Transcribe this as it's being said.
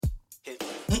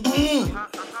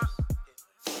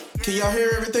Can y'all hear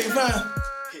everything fine?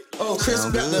 Oh, Chris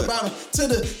got the bottom to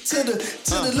the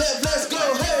left. Let's go.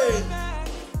 Hey.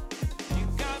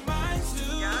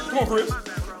 Come on, Chris.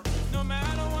 No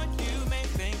matter what you may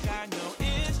think, I know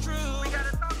it's true. We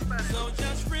gotta talk about it. So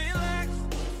just relax.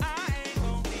 I ain't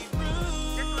gonna be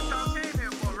rude. It's what y'all came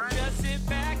here for, right? Just sit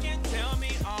back and tell me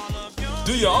all of your.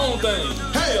 Do your own thing.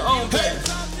 Hey, your own thing.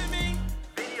 Talk to me.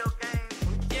 Video games.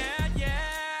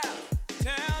 Yeah.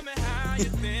 Tell me how you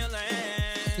feeling.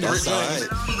 That's all right.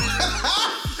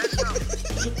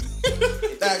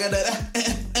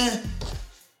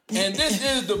 And this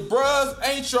is the Bruhs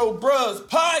Ain't Your Bruhs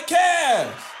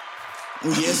podcast.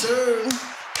 Yes, sir.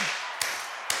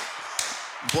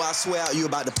 Boy, I swear you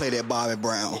about to play that Bobby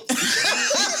Brown.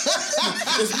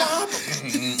 It's Bob.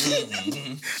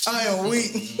 I am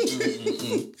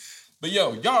weak. But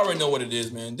yo, y'all already know what it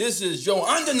is, man. This is your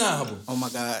undeniable, Oh my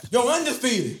God. your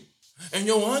undefeated, and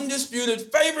your undisputed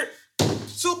favorite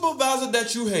supervisor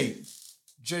that you hate.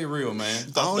 Jay Real, man.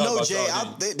 I don't know, Jay.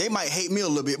 They might hate me a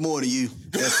little bit more than you.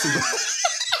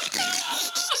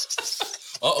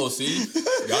 Uh-oh, see?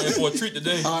 Y'all in for a treat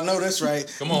today. I know that's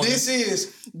right. Come on. This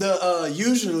is the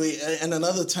usually and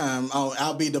another time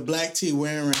I'll be the black tee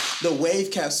wearing, the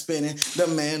wave cap spinning, the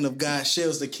man of God,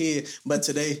 Shills the kid. But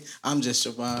today I'm just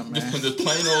Siobhan, man. Just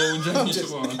plain old James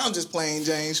Siobhan. I'm just plain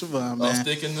James Siobhan, man. I'm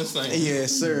sticking the same.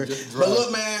 Yes, sir. But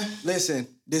look, man, listen,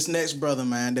 this next brother,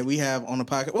 man, that we have on the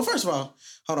podcast. Well, first of all,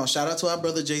 hold on. Shout out to our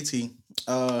brother JT.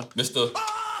 Mr.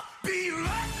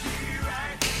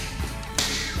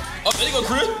 Oh, there you go,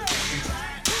 Chris.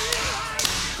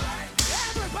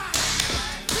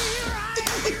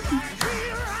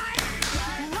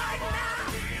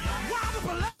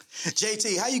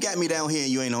 JT, how you got me down here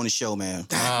and you ain't on the show, man?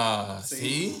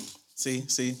 See?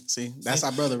 See. That's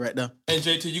our brother right there. Hey,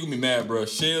 JT, you can be mad, bro.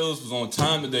 Shills was on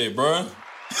time today, bro.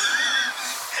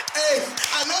 Hey,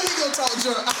 I know he gonna talk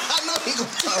junk.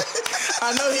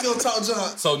 I know he gonna talk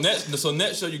junk. So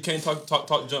next show you can't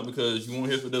talk junk because you won't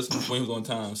hear for this when he was on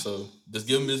time. So just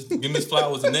give him his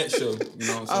flowers the next show. You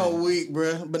know what I'm saying? Oh, weak,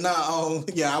 bro. But nah,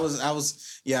 we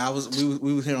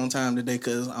were here on time today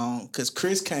because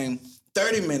Chris came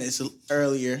 30 minutes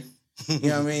earlier. You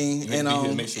know what I mean?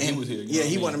 And make sure he was here.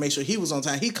 He wanted to make sure he was on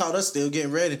time. He caught us still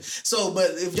getting ready. So, but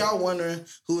if y'all wondering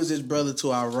who is this brother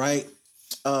to our right,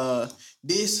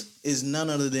 this is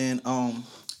none other than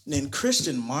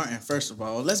Christon Martin. First of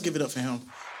all, let's give it up for him.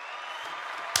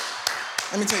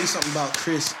 Let me tell you something about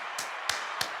Chris.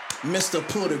 Mr.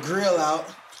 Pull the Grill Out.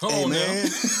 Come on, man.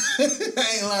 I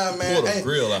ain't lying, man. Pull the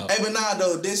grill out. Hey, but nah,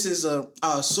 though, this is a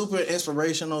super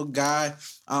inspirational guy.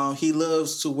 He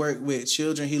loves to work with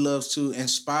children. He loves to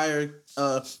inspire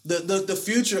the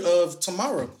future of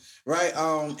tomorrow, right?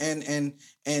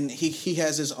 And he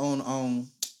has his own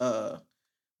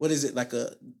what is it, like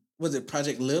was it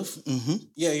Project Lift? Mm-hmm.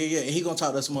 Yeah. He gonna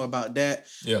talk to us more about that.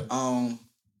 Yeah.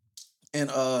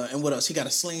 And what else? He got a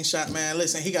slingshot, man.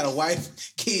 Listen, he got a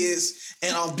wife, kids,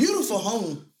 and a beautiful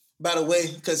home, by the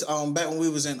way, because back when we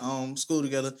was in school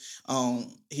together,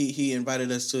 he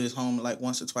invited us to his home like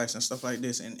once or twice and stuff like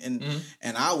this. And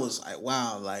I was like,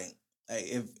 wow, like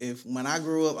if when I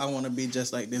grew up, I want to be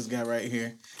just like this guy right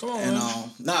here. Come on, and man.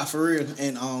 nah, for real.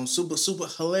 And super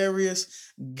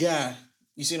hilarious guy.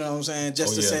 You see what I'm saying?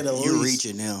 Just to say the least. You're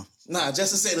reaching now. Nah,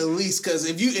 just to say the least, because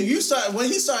if you start when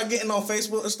he started getting on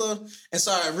Facebook and stuff and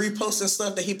started reposting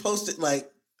stuff that he posted like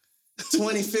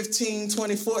 2015,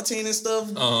 2014 and stuff,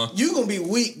 you gonna be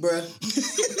weak, bruh.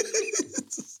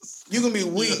 You gonna be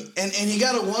weak, and he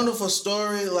got a wonderful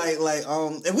story,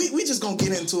 and we just gonna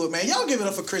get into it, man. Y'all give it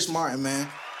up for Chris Martin, man.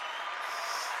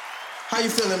 How you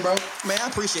feeling, bro? Man, I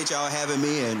appreciate y'all having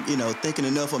me and, thinking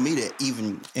enough of me to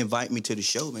even invite me to the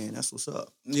show, man. That's what's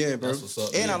up. Yeah, bro. That's what's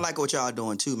up. And yeah. I like what y'all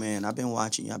doing too, man. I've been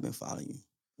watching you. I've been following you.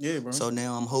 Yeah, bro. So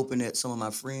now I'm hoping that some of my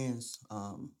friends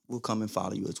will come and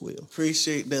follow you as well.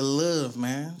 Appreciate the love,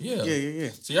 man. Yeah.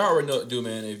 So y'all already know what to do,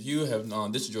 man. If you have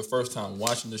this is your first time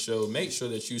watching the show, make sure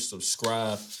that you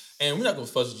subscribe. And we're not gonna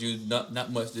fuss with you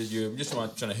not much this year. We're just trying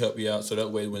to help you out so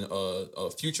that way when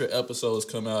future episodes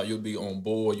come out, you'll be on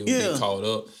board. You'll be caught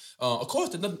up. Of course,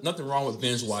 there's nothing wrong with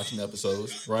binge watching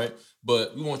episodes, right?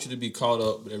 But we want you to be caught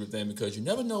up with everything because you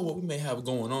never know what we may have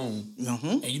going on,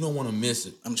 and you don't want to miss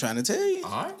it. I'm trying to tell you.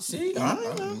 All right, see? All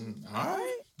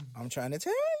right. I'm trying to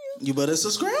tell you. You better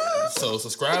subscribe. So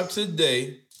subscribe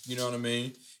today. You know what I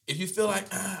mean? If you feel like,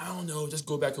 I don't know, just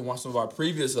go back and watch some of our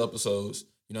previous episodes.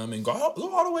 You know what I mean? Go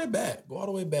all the way back. Go all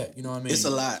the way back. You know what I mean? It's a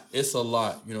lot. It's a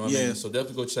lot. You know what I Yeah. mean? So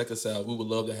definitely go check us out. We would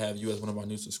love to have you as one of our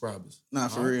new subscribers. Nah,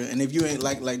 for real. And if you ain't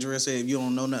like Jarrell said, if you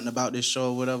don't know nothing about this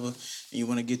show or whatever, and you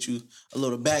want to get you a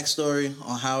little backstory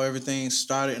on how everything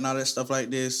started and all that stuff like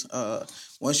this,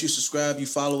 once you subscribe, you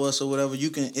follow us or whatever, you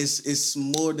can. It's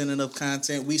more than enough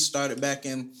content. We started back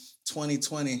in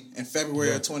 2020, in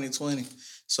February of 2020.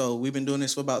 So we've been doing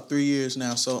this for about 3 years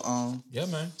now. So Yeah,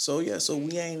 man. so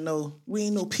we ain't no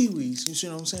peewees. You see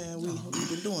what I'm saying? We've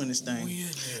been doing this thing.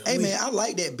 Hey, man, I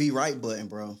like that be right button,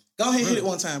 bro. Go ahead, hit it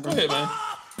one time, bro. Go ahead, man.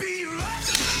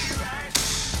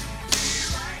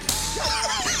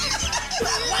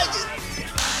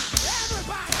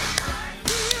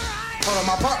 Hold on,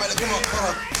 my part better come on.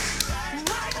 Hold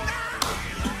on.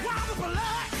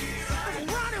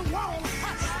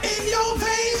 In your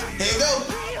veins. Here you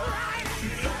go.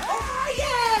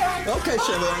 Okay,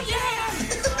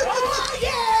 Chevy.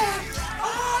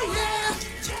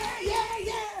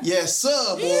 Yes,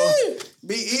 sir, boy.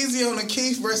 Be easy on the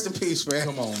Keith. Rest in peace, man.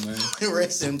 Come on, man.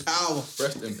 Rest in power.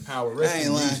 Rest in power. I Rest ain't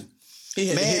in lying. music. He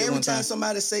had to Man, hit it every one time time.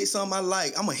 somebody say something I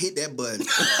like, I'm gonna hit that button.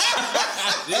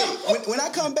 when I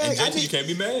come back, And JT, you can't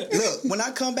be mad. look. When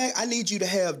I come back, I need you to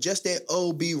have just that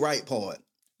 "oh, be right" part.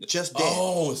 Just that.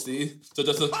 Oh, see? So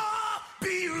just a...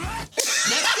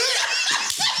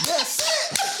 That's it.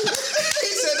 He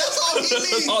said that's all he needs.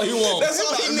 That's all he wants. That's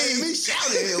all he Made me needs. shout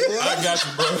at him, boy. I got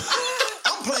you, bro.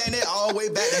 I'm playing that all the way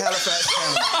back to Halifax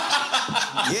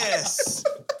County. Yes.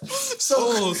 So,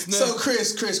 Oh, snap. so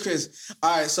Chris.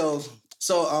 All right, so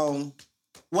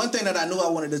one thing that I knew I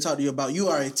wanted to talk to you about. You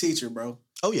are a teacher, bro.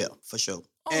 Oh yeah, for sure.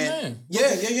 Oh, And- man.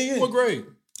 Yeah. What grade?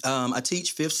 I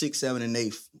teach 5th, 6th, 7th, and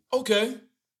 8th. Okay.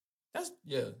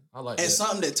 I like And that.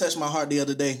 something that touched my heart the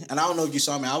other day, and I don't know if you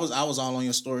saw me. I was all on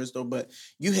your stories though, but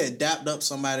you had dapped up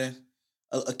somebody,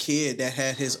 a kid that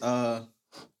had his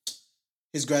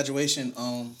graduation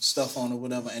stuff on or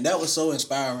whatever, and that was so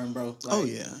inspiring, bro. Like, Oh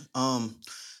yeah.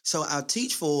 So I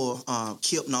teach for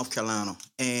KIPP, North Carolina,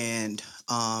 and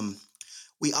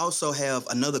we also have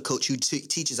another coach who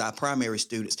teaches our primary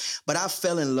students. But I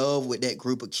fell in love with that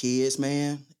group of kids,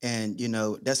 man. And, you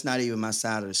know, that's not even my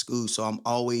side of the school. So I'm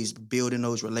always building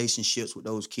those relationships with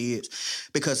those kids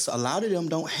because a lot of them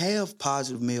don't have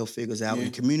positive male figures out in the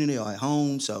community or at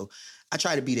home. So I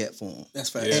try to be that for them.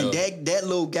 That's fair. Yeah. And that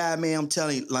little guy, man, I'm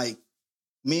telling you, like,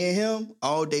 me and him,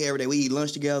 all day, every day, we eat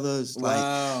lunch together. It's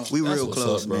Wow. like, we That's real what's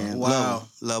close, up, bro. man. Wow.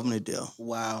 Love him to death.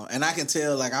 Wow. And I can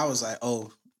tell, like, I was like,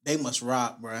 oh, they must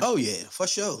rock, bro. Oh yeah, for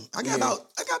sure. I got Yeah.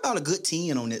 about a good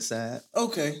 10 on that side.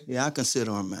 Okay. Yeah, I consider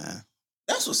him, man.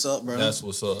 That's what's up, bro. That's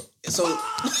what's up. So I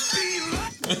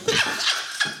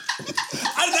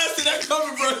did not see that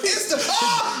coming, bro. it's the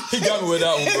He got me with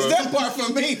that one, bro. it's that part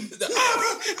for me.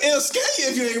 It'll scare you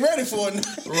if you ain't ready for it.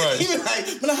 Right. You be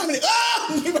like, but how many?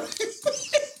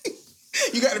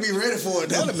 You got to be ready for it.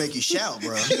 That'll make you shout,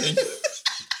 bro.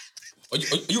 Are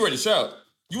you ready to shout?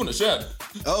 You want to shout?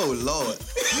 Oh Lord,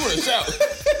 You want to shout?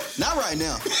 not right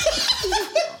now.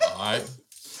 All right.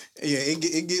 Yeah,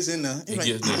 it gets in there. It Like,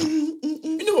 gets there.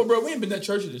 You know what, bro? We ain't been at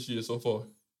church this year so far.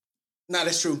 nah,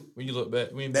 that's true. When you look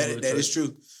back, we ain't been to That church. is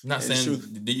true. Not That is saying true.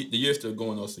 the year's still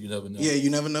going on, so you never know. Yeah, you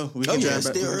never know. We Oh yeah, back-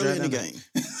 still we can early in the drive game.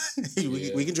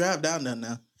 down. we can drive down there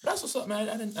now. That's what's up, man.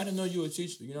 I didn't know you were a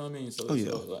teacher. You know what I mean? So, Oh,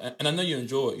 yeah. so, and I know you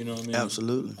enjoy it. You know what I mean?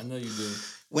 Absolutely. I know you do.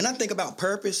 When I think about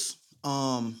purpose,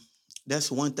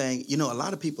 that's one thing. You know, a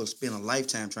lot of people spend a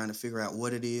lifetime trying to figure out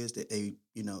what it is that they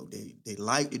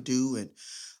like to do and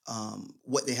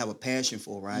what they have a passion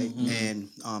for, right? And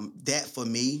that for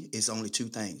me is only two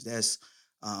things. That's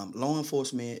law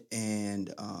enforcement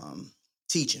and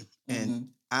teaching. And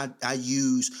I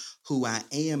use who I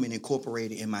am and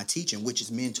incorporate it in my teaching, which is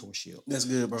mentorship. That's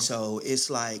good, bro. So it's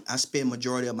like I spend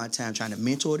majority of my time trying to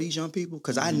mentor these young people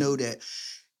because I know that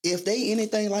if they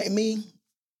anything like me,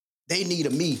 they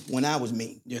needed me when I was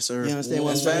me. Yes, sir. You understand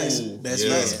what I'm That's saying? facts. That's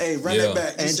Yeah. facts. Hey, run Yeah. that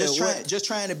back. You And said just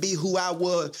trying to be who I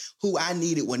was, who I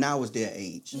needed when I was their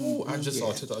age. Ooh, I just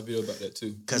saw a TikTok video about that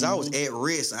too. Cause I was at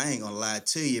risk. I ain't gonna lie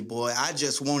to you, boy. I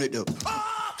just wanted to.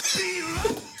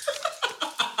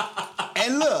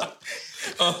 And look,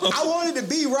 I wanted to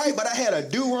be right, but I had a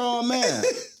do wrong man.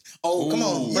 Oh, come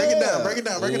on. Break it down. Break it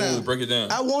down. Break it Ooh, down. break it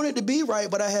down. I wanted to be right,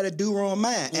 but I had a do wrong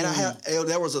mind. And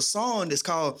there was a song that's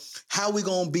called "How We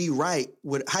Gonna Be Right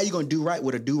with How You Gonna Do Right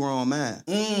with a Do Wrong Mind."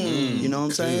 You know what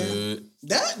I'm saying? Good.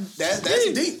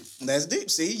 That's deep. That's deep.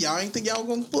 See, y'all ain't think y'all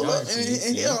gonna pull Y'all up and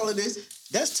see, hear yeah. all of this.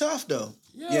 That's tough though.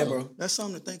 Yeah, bro. That's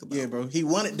something to think about. Yeah, bro. He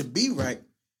wanted to be right,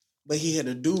 but he had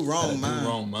to do wrong mind.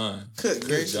 Wrong mind. Good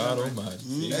gracious. God Almighty.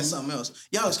 See, That's something else.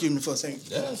 Y'all excuse me for a second.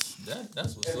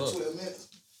 That's what's up. 12 minutes.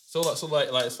 So like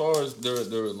as far as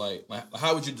they're like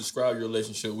how would you describe your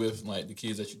relationship with like the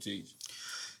kids that you teach?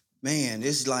 Man,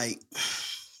 it's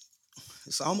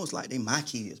almost like they my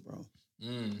kids, bro.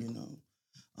 You know,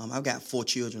 I've got 4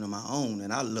 children of my own,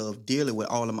 and I love dearly with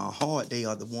all of my heart. They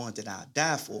are the ones that I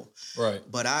die for. Right.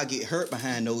 But I get hurt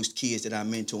behind those kids that I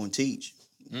mentor and teach.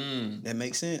 That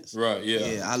makes sense. Right. Yeah.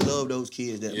 Yeah, I love those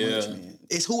kids that much, man.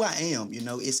 It's who I am. You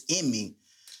know, it's in me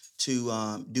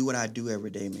to do what I do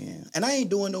every day, man. And I ain't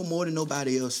doing no more than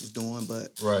nobody else is doing, but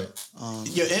right.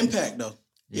 Your impact though.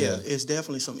 Yeah, it's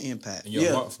definitely some impact. And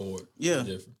your heart for it. Yeah.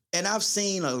 Different. And I've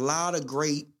seen a lot of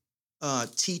great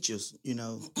teachers, you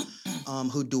know,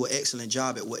 who do an excellent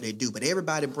job at what they do, but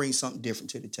everybody brings something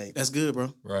different to the table. That's good,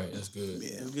 bro. Right. That's good.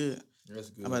 Yeah. That's good. That's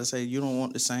good. I'm about to say you don't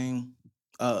want the same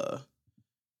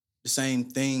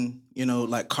thing, you know,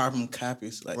 like carbon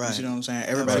copies. Like Right. you know what I'm saying?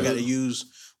 Everybody got to use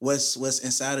what's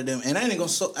inside of them. And I ain't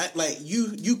gonna like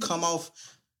you come off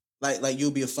like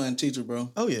you'll be a fun teacher,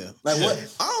 bro. Oh yeah. Like what?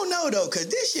 I don't know though, cause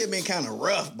this shit been kind of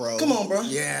rough, bro. Come on, bro.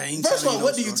 Yeah. I ain't First of telling all, you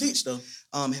what no do you story. teach though?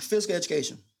 Physical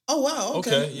education. Oh wow.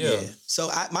 Okay. Yeah.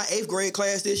 So my 8th grade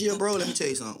class this year, bro, let me tell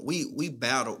you something. We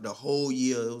battled the whole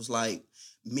year. It was like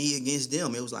me against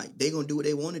them. It was like they gonna do what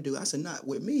they want to do. I said, not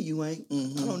with me, you ain't.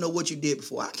 I don't know what you did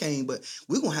before I came, but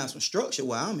we're gonna have some structure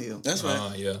while I'm here. That's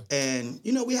right. Yeah. And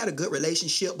you know, we had a good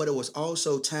relationship, but it was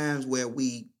also times where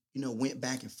we, you know, went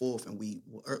back and forth and we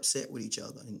were upset with each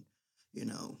other and, you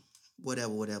know,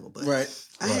 whatever. But Right.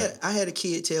 I had a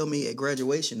kid tell me at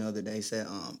graduation the other day, said,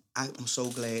 I'm so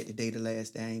glad today the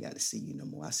last day I ain't got to see you no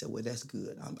more. I said, well, that's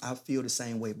good. I feel the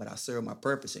same way, but I serve my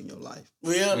purpose in your life.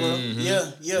 Well, yeah, bro.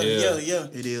 Yeah.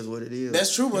 It is what it is.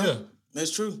 That's true, bro. Yeah.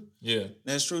 That's true. Yeah.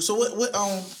 That's true. So what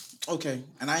okay,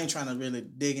 and I ain't trying to really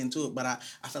dig into it, but I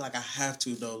feel like I have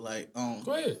to though. Like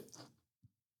Go ahead.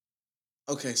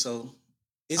 Okay, so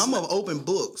I'm an open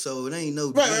book, so it ain't no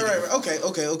Right. Okay.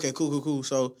 Cool.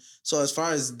 So as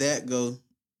far as that go,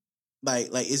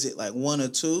 like is it like 1 or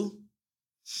 2?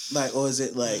 Like, or is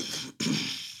it like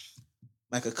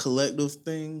a collective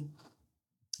thing?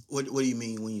 What do you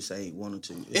mean when you say 1 or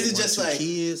 2? Is it just like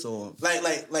kids or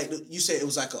like you said it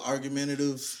was like an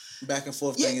argumentative back and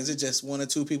forth thing? Is it just 1 or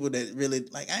 2 people that really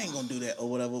like I ain't gonna do that or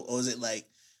whatever? Or is it like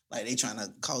they trying to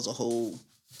cause a whole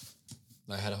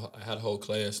I had a whole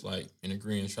class like in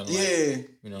agreement trying to you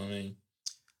know what I mean?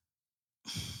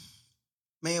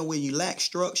 Man, when you lack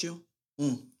structure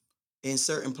in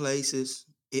certain places,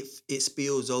 it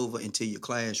spills over into your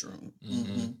classroom.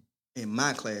 Mm-hmm. In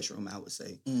my classroom, I would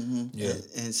say. Yeah.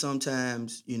 And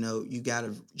sometimes, you know, you got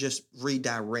to just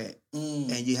redirect.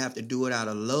 And you have to do it out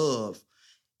of love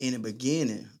in the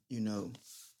beginning, you know.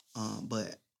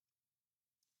 But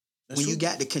when you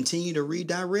got to continue to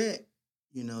redirect,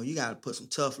 you know, you got to put some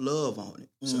tough love on it.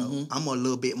 So I'm a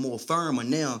little bit more firmer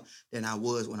now than I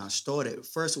was when I started.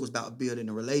 First, it was about building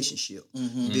a relationship,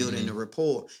 building a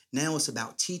rapport. Now it's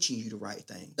about teaching you the right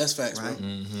thing. That's facts, right?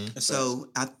 bro. That's So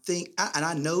I think, and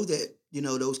I know that, you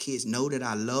know, those kids know that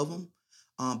I love them,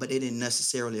 but they didn't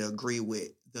necessarily agree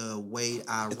with the way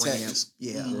I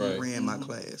ran my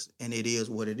class. And it is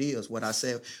what it is. What I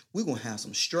said, we're going to have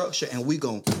some structure and we're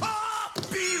going to...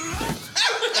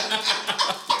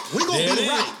 We're going to be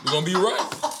right. We're going to be right.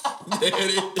 There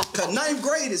it is. Because 9th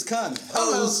grade is coming.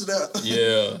 Oh, snap.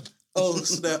 Yeah. Oh,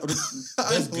 snap.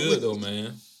 That's good though,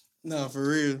 man. No, for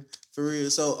real.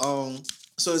 So,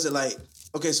 so is it like,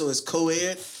 okay, so it's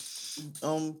co-ed,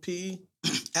 PE?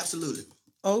 Absolutely.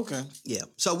 Oh, okay. Yeah.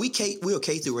 So we're a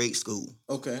K through 8 school.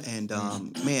 Okay. And,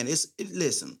 man,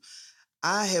 listen,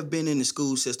 I have been in the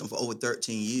school system for over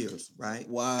 13 years, right?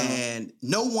 Wow. And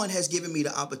no one has given me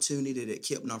the opportunity that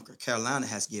KIPP North Carolina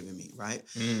has given me, right?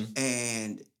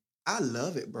 And I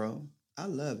love it, bro. I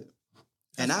love it.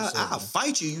 And I'll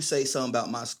fight you. You say something about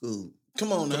my school.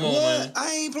 Come on, now. Man.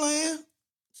 I ain't playing.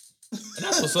 And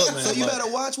that's what's up, man. So you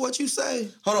better watch what you say.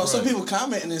 Hold on. Right. Some people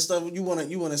commenting and stuff. You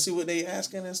wanna see what they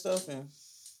asking and stuff and.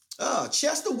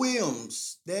 Chester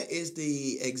Williams, that is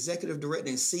the executive director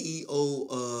and CEO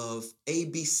of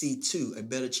ABC2, A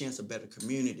Better Chance, A Better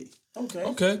Community.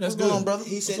 Okay, that's good. On, brother?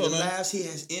 He said the lives he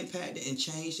has impacted and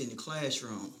changed in the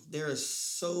classroom. There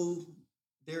is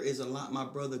a lot my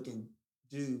brother can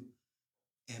do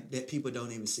and that people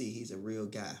don't even see. He's a real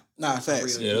guy. Nah,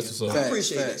 facts. Yeah, that's what's up. I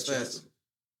appreciate that, Chester.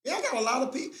 Yeah, I got a lot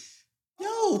of people.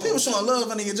 Yo, people showing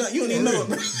love under your junk. You don't even know it,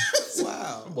 bro.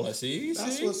 Wow. Boy, see?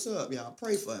 That's what's up, y'all.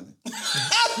 Pray for me.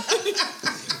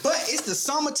 But it's the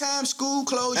summertime, school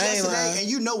closed yesterday, and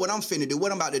you know what I'm finna do.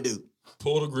 What I'm about to do?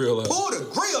 Pull the grill out. Pull the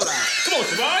grill out. Come on,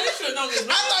 Savon. You should know this.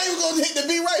 I thought you were going to hit the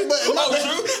B right button. I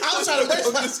was trying to brace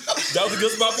myself. That was a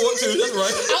good spot for it, too. That's right.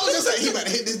 I was just like, he about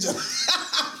to hit this jump.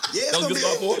 Yeah, That was a good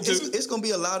spot for it, too. it's gonna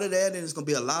be a lot of that, and it's gonna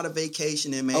be a lot of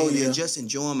vacationing, man. Oh, yeah. And just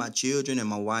enjoying my children and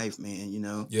my wife, man.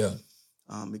 Yeah.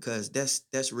 Because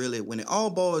that's really when it all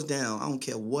boils down. I don't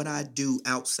care what I do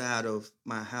outside of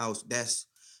my house. That's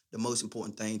the most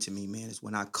important thing to me, man. Is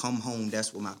when I come home.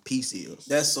 That's where my peace is.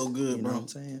 That's so good, You bro. know what I'm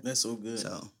saying? That's so good.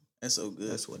 So That's so good.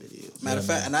 that's what it is. Matter of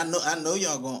fact, and I know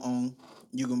y'all gonna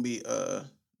you gonna be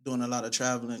doing a lot of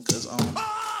traveling because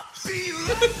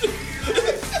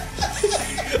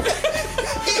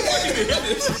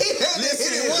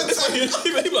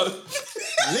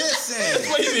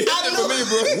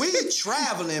Listen, we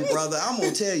traveling, brother. I'm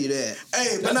gonna tell you that.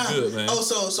 Hey, but That's good, man. Oh,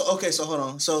 so hold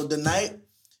on. So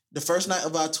the first night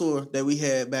of our tour that we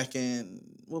had back in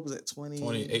what was it,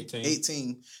 2018?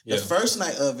 18. Yeah. The first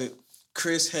night of it,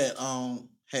 Chris had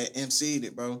emceed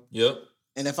it, bro. Yep.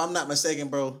 And if I'm not mistaken,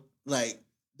 bro, like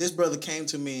this brother came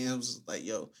to me and was like,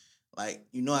 "Yo, like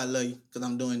I love you because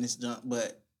I'm doing this jump,"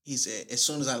 but he said, "As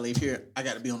soon as I leave here, I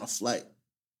got to be on a flight."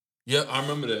 Yeah, I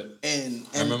remember that. And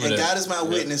remember that. God is my Yeah.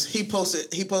 witness. He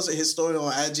posted his story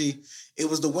on IG. It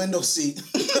was the window seat,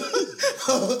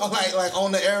 like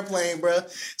on the airplane, bro.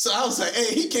 So I was like,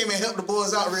 "Hey," he came and helped the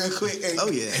boys out real quick. And, Oh,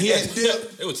 yeah.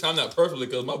 It was timed out perfectly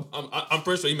because I'm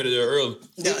pretty sure he made it there early.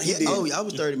 yeah, he did. Oh, I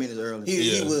was 30 minutes early.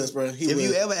 He Yeah. was, bro. He If was.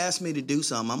 you ever ask me to do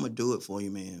something, I'm gonna do it for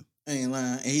you, man. I ain't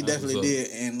lying, and he That's definitely what's up.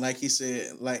 did. And like he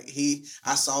said,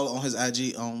 I saw it on his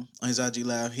IG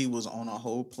live. He was on a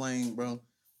whole plane, bro.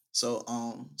 So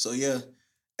yeah,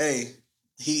 hey,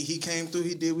 he came through.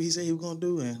 He did what he said he was gonna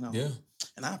do, and Yeah.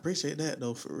 and I appreciate that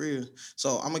though, for real.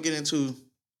 So I'm gonna get into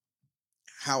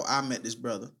how I met this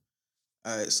brother.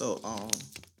 All right, so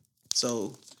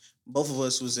both of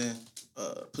us was in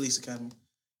police academy,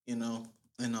 and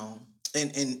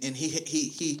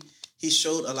he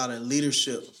showed a lot of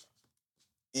leadership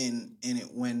in it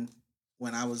when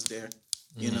I was there,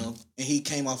 you know, and he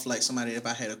came off like somebody. If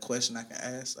I had a question, I could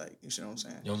ask, like, you know what I'm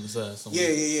saying? You on the side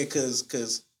somewhere. Yeah, cause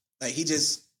like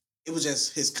it was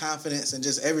just his confidence and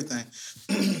just everything.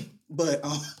 But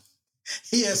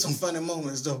he had some funny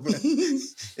moments though, bro.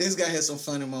 This guy had some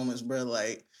funny moments, bro.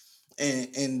 Like,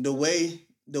 and the way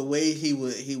he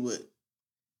would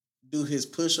do his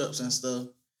push-ups and stuff,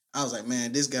 I was like,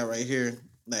 man, this guy right here,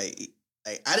 like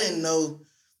I didn't know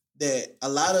that a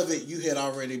lot of it you had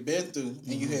already been through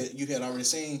and you had already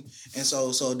seen, and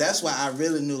so that's why I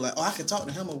really knew, like, oh, I can talk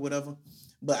to him or whatever.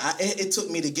 But it took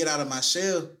me to get out of my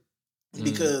shell,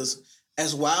 because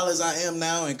as wild as I am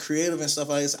now and creative and stuff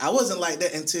like this, I wasn't like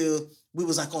that until we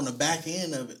was like on the back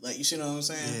end of it. Like, you see what I'm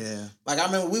saying? Yeah. Like, I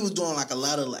remember we was doing like a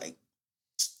lot of like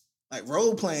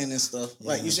role playing and stuff.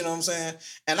 Like, you see what I'm saying?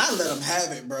 And I let him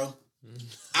have it, bro.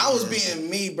 I was being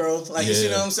me, bro. Like, you see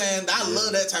what I'm saying? I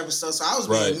love that type of stuff. So I was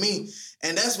being me.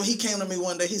 And that's when he came to me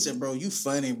one day. He said, "Bro, you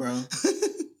funny, bro."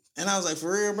 And I was like,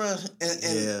 "For real, bro?"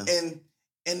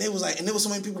 And they was like, and there was so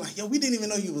many people like, "Yo, we didn't even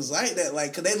know you was like that."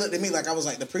 Like, cause they looked at me like I was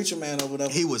like the preacher man or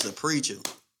whatever. He was a preacher.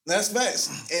 That's facts.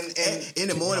 And In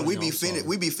the morning, we be sorry.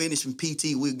 finished from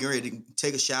PT. We get ready to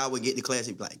take a shower, get to class.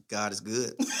 He be like, "God is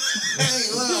good." I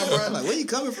ain't lying, bro. I'm like, where you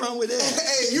coming from with that?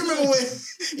 Hey, you remember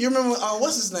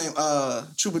what's his name?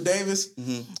 Trooper Davis.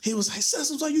 He was like,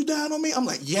 "Cecil, are you down on me?" I'm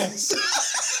like, "Yes."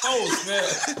 Oh, snap.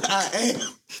 I am.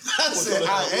 I said,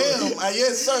 "I am."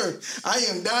 Yes, sir. I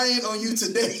am dying on you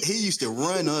today. He used to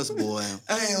run us, boy.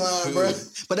 I ain't lying, bro.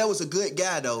 But that was a good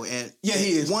guy, though. And Yeah,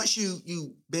 he is. Once you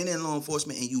been in law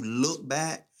enforcement and you look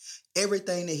back,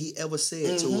 everything that he ever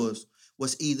said to us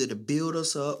was either to build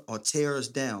us up or tear us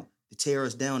down. To tear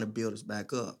us down to build us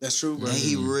back up. That's true, bro. And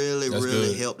he really, That's really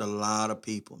good. helped a lot of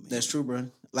people, man. That's true, bro.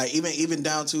 Like even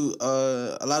down to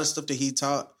a lot of stuff that he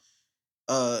taught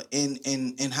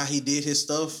in how he did his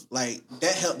stuff, like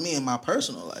that helped me in my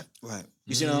personal life. Right.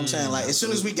 You see what I'm saying? Like, as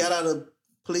soon as we got out of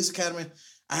police academy,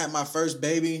 I had my first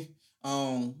baby,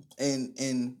 and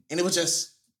it was just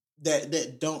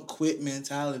that don't quit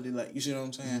mentality. Like, you see what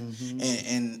I'm saying?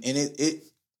 And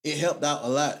it helped out a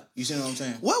lot. You see what I'm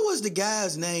saying? What was the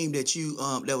guy's name that you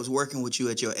that was working with you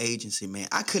at your agency, man?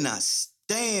 I could not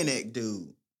stand that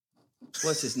dude.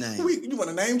 What's his name? You want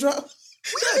a name drop?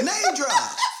 Yeah, name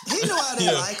drop. He know how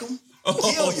they like him.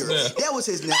 Gilliard. snap. That was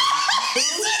his name.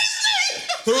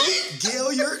 Who?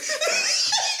 Gilliard.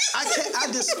 I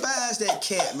despise that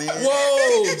cat, man.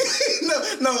 Whoa.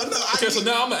 No. Okay, so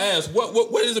now I'm gonna ask,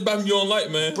 what is it about him you don't like,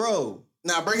 man? Bro.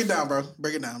 Nah, break it down, bro.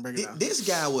 Break it down. This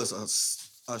guy was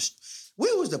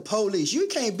we was the police. You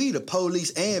can't be the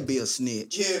police and be a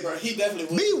snitch. Yeah, bro. He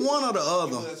definitely was. Be one or the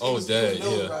other. Oh, dad,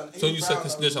 yeah. So you said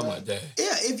snitch, I'm like, dad.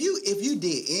 Yeah, if you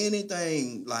did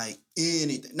anything,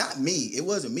 not me. It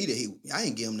wasn't me that I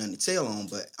ain't give him nothing to tell on,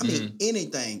 but I mean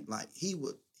anything, like he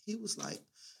was like,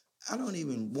 I don't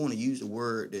even want to use the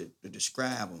word to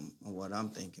describe him or what I'm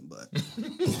thinking, but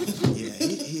yeah,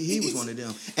 he was one of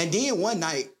them. And then one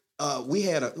night, we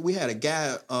had a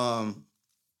guy.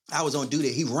 I was on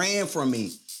duty. He ran from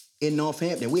me in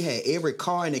Northampton. We had every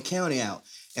car in the county out,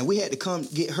 and we had to come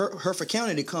get Hereford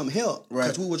County to come help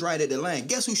because we was right at the line.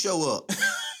 Guess who showed up?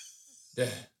 Yeah.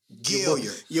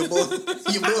 Gilliard. Your boy.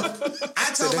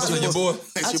 I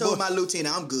told my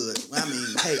lieutenant, I'm good. I mean,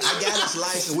 hey, I got his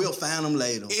license. We'll find him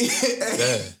later.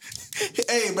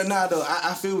 Hey, but nah, though,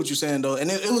 I feel what you're saying, though.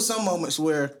 And it was some moments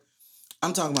where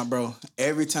I'm talking about, bro,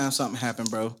 every time something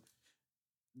happened, bro,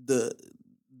 the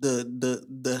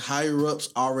higher ups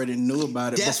already knew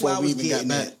about it before we even got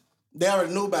back. They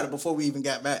already knew about it before we even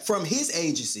got back. From his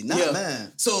agency, not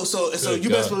mine. So you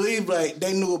best believe, like,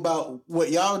 they knew about what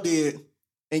y'all did.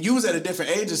 And you was at a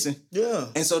different agency. Yeah.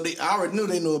 And so I already knew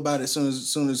they knew about it as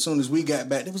soon as we got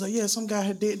back. They was like, yeah, some guy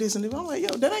had did this and I'm like, yo,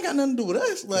 that ain't got nothing to do with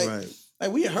us. Like,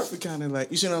 like we at Hereford County, like,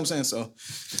 you see what I'm saying? So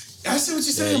I see what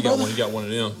you're saying, bro. You got one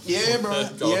of them. Yeah, bro.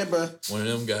 Yeah, bro. One of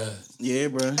them guys. Yeah,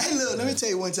 bro. Hey, look, let me tell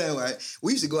you one time, right?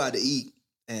 We used to go out to eat.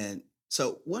 And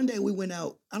so one day we went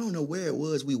out, I don't know where it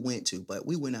was we went to, but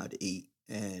we went out to eat.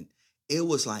 And it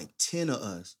was like 10 of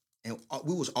us. And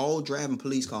we was all driving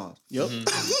police cars. Yep.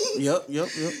 Mm-hmm. Yep.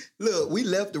 Look, we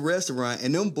left the restaurant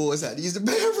and them boys had to use the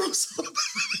bathroom.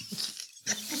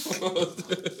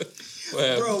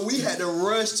 Bro, we had to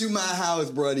rush to my house,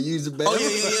 bro, to use the bathroom.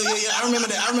 Oh, yeah. I remember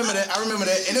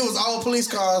that. And it was all police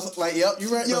cars. Like, yep,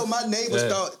 you right. Yo, my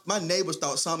neighbors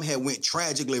thought something had went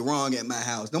tragically wrong at my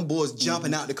house. Them boys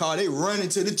jumping out the car, they running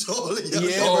to the toilet.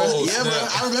 Yeah, bro. Yeah, bro.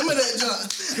 I remember that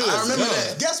jump. I remember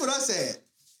that. Guess what I said?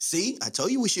 See, I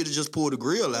told you we should have just pulled the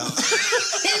grill out. He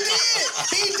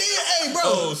did. Hey,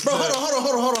 bro.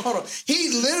 Hold on. He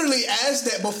literally asked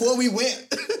that before we went.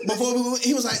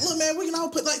 He was like, look, man, we can all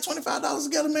put like $25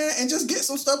 together, man, and just get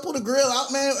some stuff, pull the grill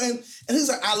out, man. And he's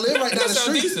like, I live right down the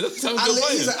street. He's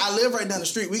like, I live right down the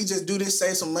street. We can just do this,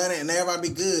 save some money, and everybody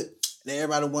be good. And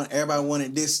everybody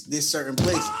wanted this certain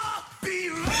place.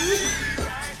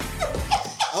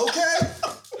 Okay.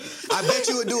 I bet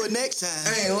you would do it next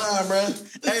time. I ain't lying, bro.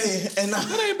 Hey, and that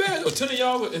ain't bad. 10 of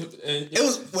y'all.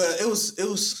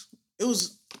 It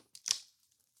was.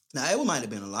 Now it might have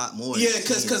been a lot more. Yeah,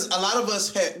 because a lot of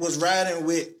us was riding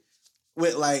with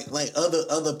like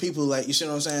other people, like, you see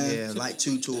what I'm saying? Yeah, like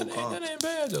two tour cars. That ain't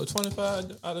bad though.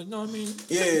 25. I don't know what I mean.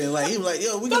 Yeah, like he was like,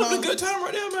 yo, we got a good time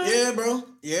right there, man.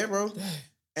 Yeah, bro.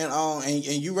 And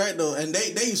you right though, and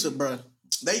they used to, bro.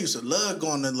 They used to love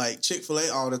going to like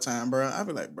Chick-fil-A all the time, bro. I'd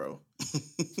be like, bro.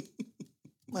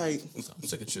 Like, I'm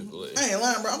sick of Chick-fil-A. I ain't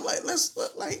lying, bro. I'm like, let's pull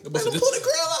the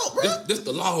grill out, bro. This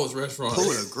the Law's restaurant. Pull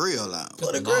the grill out.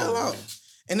 Pull the grill out.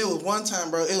 And it was one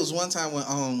time, bro. It was one time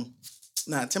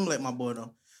when Timberlake, my boy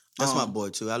though. That's my boy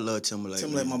too. I love Timberlake.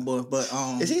 Timberlake, my boy. But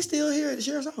is he still here at the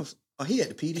sheriff's office? Oh, he at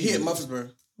the PD. He at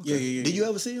Muffinsburg. Okay. Yeah. Did you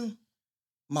ever see him?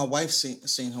 My wife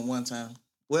seen him one time.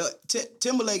 Well,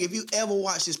 Timberlake, if you ever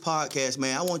watch this podcast,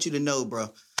 man, I want you to know, bro,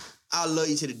 I love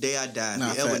you to the day I die.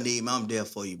 If you ever need me, I'm there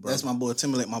for you, bro. That's my boy,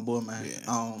 Timberlake, my boy, man.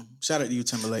 Yeah. Shout out to you,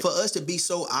 Timberlake. For us to be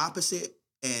so opposite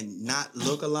and not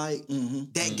look alike,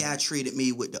 that guy treated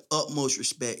me with the utmost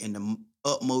respect and the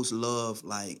utmost love.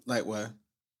 Like what?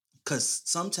 Because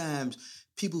sometimes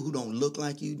people who don't look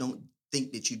like you don't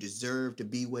think that you deserve to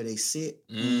be where they sit,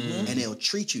 and they'll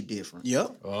treat you different.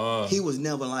 Yep. He was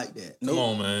never like that. Come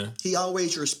on, man. He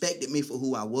always respected me for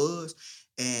who I was,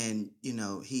 and you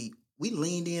know, we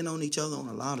leaned in on each other on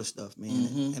a lot of stuff,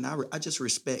 man. And I just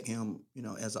respect him, you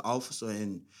know, as an officer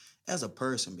and as a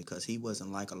person, because he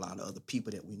wasn't like a lot of other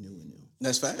people that we knew and knew.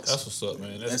 That's facts. That's what's up,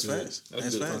 man. That's good. Facts.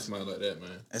 That's good to find somebody like that,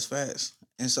 man. That's facts.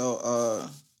 And so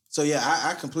yeah,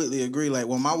 I completely agree. Like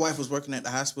when my wife was working at the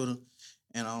hospital,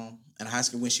 and in high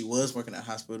school, when she was working at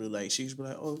the hospital, like she used to be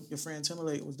like, "Oh, your friend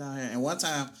Timberlake was down here." And one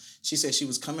time, she said she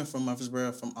was coming from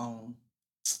Murfreesboro from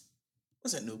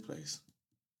what's that new place,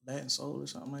 Latin Soul or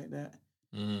something like that.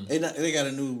 They got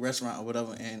a new restaurant or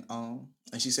whatever, and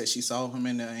she said she saw him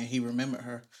in there and he remembered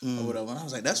her or whatever. And I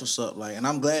was like, that's what's up, like, and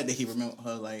I'm glad that he remembered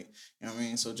her, like, you know what I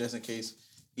mean. So just in case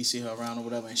he see her around or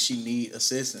whatever, and she need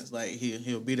assistance, like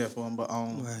he'll be there for him. But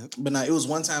but now it was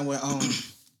one time when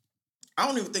I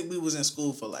don't even think we was in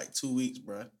school for like 2 weeks,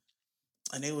 bro.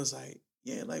 And they was like,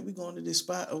 yeah, like we going to this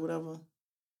spot or whatever.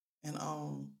 And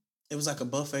it was like a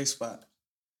buffet spot.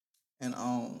 And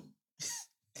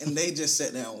and they just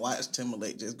sat there and watched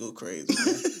Timberlake just go crazy,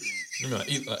 man.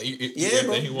 Yeah,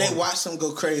 bro. They watched him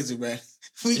go crazy, man.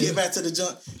 We get back to the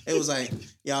junk. It was like,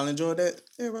 y'all enjoyed that?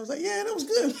 Everybody was like, yeah, that was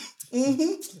good.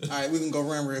 All right, we can go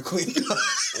run real quick.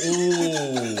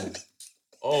 Ooh.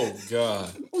 Oh, God.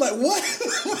 I'm like, what?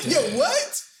 Yo,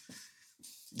 what?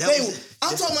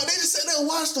 I'm talking about they just sitting there and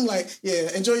watched them like,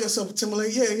 yeah, enjoy yourself,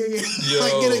 Timberlake. Yeah. Yo.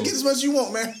 Like, get as much as you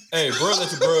want, man. Hey, bro,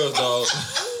 let your bros, dog.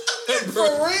 For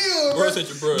real, bro. Let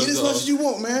your bros, get as dog. much as you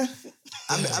want, man.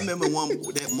 I remember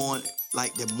that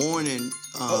morning,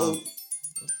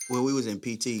 when we was in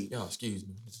PT. Y'all, excuse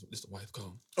me. This the wife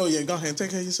calling. Oh yeah, go ahead and take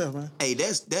care of yourself, man. Hey,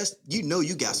 that's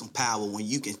you got some power when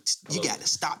you got to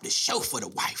stop the show for the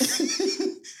wife.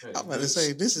 I'm about to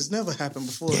say this has never happened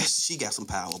before. Yes, she got some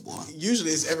power, boy.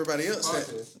 Usually it's everybody else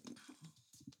that.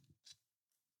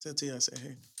 Tell T I say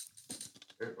hey.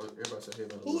 Everybody say hey.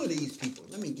 Who are these people?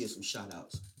 Let me get some shout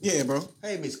outs. Yeah, bro.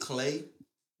 Hey, Miss Clay.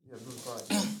 Yeah,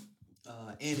 fine.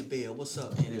 Andy Bell. What's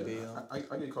up, Andy Bell? I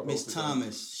get caught. Miss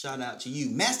Thomas, shout out to you.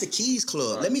 Master Keys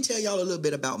Club. Right. Let me tell y'all a little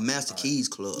bit about Master Keys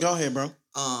Club. Go ahead, bro.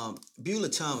 Beulah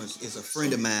Thomas is a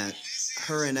friend of mine.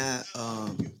 Her and I,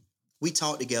 we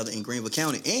taught together in Greenville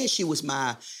County, and she was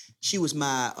my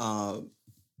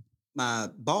my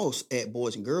boss at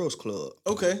Boys and Girls Club.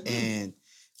 Okay. And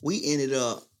we ended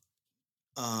up,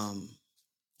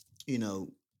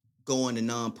 going the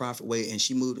nonprofit way, and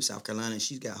she moved to South Carolina, and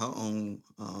she's got her own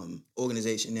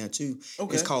organization now too.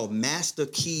 Okay. It's called Master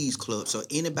Keys Club. So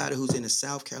anybody who's in the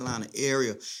South Carolina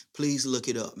area, please look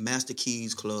it up, Master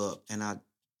Keys Club. And I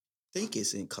think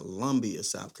it's in Columbia,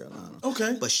 South Carolina.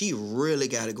 Okay. But she really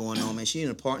got it going on, man. She's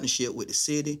in a partnership with the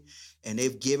city, and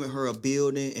they've given her a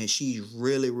building, and she's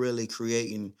really, really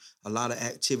creating a lot of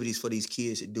activities for these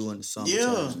kids to do in the summer.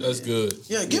 Yeah. That's good.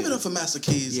 Yeah, give it up for Master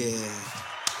Keys. Yeah.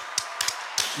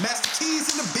 Master Keys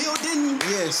in the building.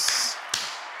 Yes.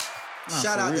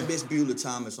 Shout out to Miss Beulah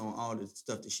Thomas on all the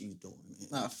stuff that she's doing,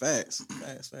 man. Facts.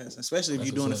 Especially if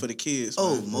you're doing it for the kids.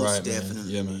 Oh, man. most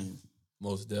definitely. Yeah, man.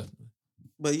 Most definitely.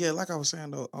 But yeah, like I was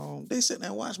saying though, they sitting there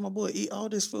and watch my boy eat all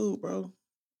this food, bro.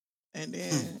 And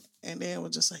then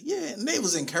was just like, yeah, and they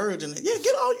was encouraging it. Yeah,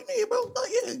 get all you need, bro. Oh,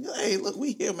 yeah, hey, look,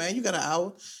 we here, man. You got an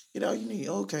hour. Get all you need.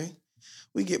 Okay.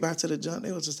 We get back to the junk.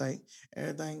 They was just like,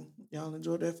 everything, y'all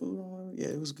enjoyed that food? Yeah,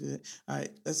 it was good. All right,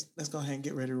 let's go ahead and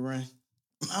get ready to run.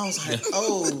 I was like,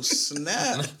 oh,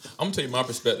 snap. I'm gonna tell you my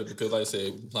perspective because, like I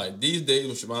said, like these days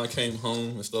when Siobhan came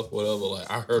home and stuff, whatever,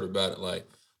 like I heard about it, like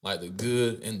the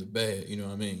good and the bad, you know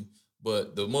what I mean?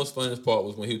 But the most funniest part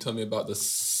was when he was telling me about the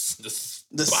spot.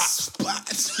 That's the spot.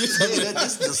 He was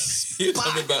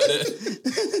telling me about that.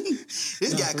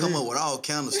 This guy come up with all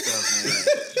kind of stuff, man.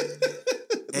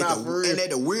 And at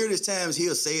the weirdest times,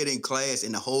 he'll say it in class,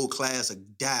 and the whole class will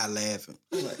die laughing.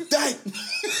 Like, dang!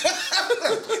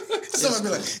 Somebody be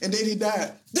like, and then he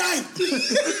died. Dang!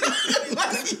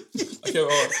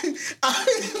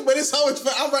 But it's always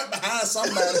fun. I'm right behind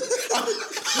somebody.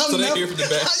 So they hear from the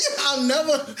back. I'm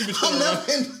never.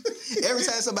 Every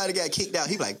time somebody got kicked out,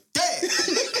 he be like, dang!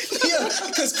 Yeah,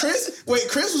 because Chris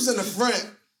was in the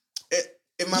front.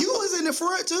 You was in the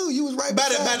front too. You was right by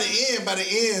the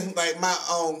end, like my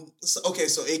so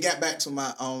it got back to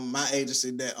my my agency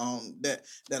that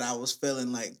I was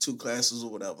failing like 2 classes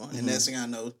or whatever. Mm-hmm. And next thing I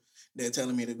know, they're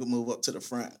telling me to go move up to the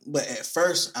front. But at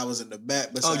first I was in the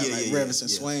back beside Revis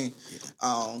and Swain.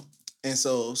 Yeah.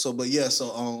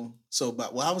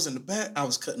 But while I was in the back, I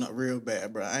was cutting up real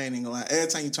bad, bro. I ain't even gonna lie. Every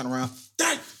time you turn around,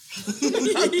 dang!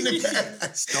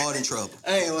 Starting trouble.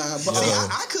 I ain't lying. But see,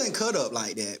 I couldn't cut up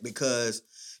like that because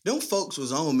them folks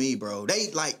was on me, bro.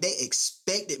 They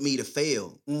expected me to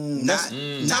fail. Not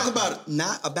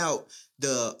about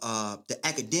the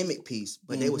academic piece,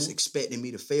 but they was expecting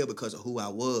me to fail because of who I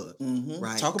was,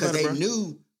 right? Because they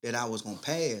knew that I was gonna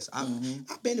pass.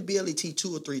 I've been to BLET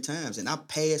 2 or 3 times, and I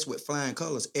passed with flying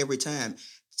colors every time.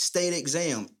 State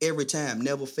exam every time,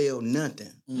 never failed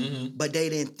nothing. But they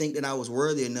didn't think that I was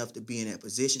worthy enough to be in that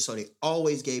position, so they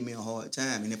always gave me a hard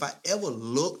time. And if I ever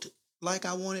looked like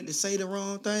I wanted to say the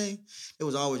wrong thing, it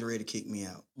was always ready to kick me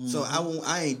out. So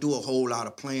I ain't do a whole lot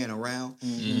of playing around.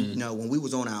 You know, when we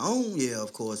was on our own, yeah,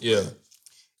 of course. Yeah. But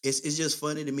it's just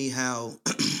funny to me how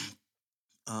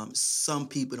some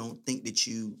people don't think that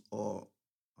you are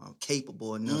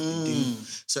capable enough to do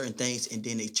certain things, and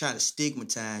then they try to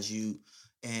stigmatize you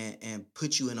and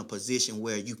put you in a position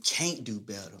where you can't do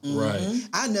better. Right.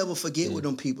 I never forget what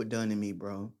them people done to me,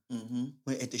 bro. When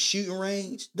at the shooting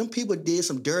range, them people did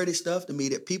some dirty stuff to me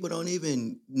that people don't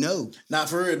even know. Not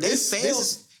for real. They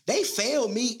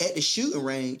failed me at the shooting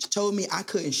range, told me I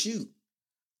couldn't shoot.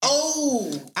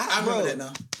 Oh, I remember that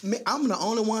now. I'm the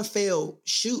only one failed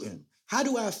shooting. How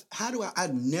do I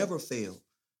never fail?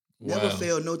 Never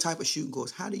failed no type of shooting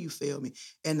course. How do you fail me?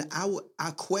 And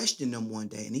I questioned them one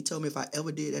day, and he told me if I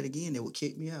ever did that again, they would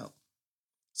kick me out.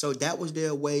 So that was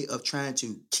their way of trying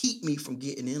to keep me from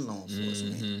getting in law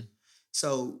enforcement.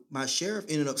 So my sheriff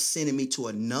ended up sending me to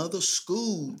another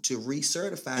school to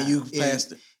recertify. And you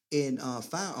passed it. in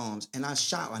firearms, and I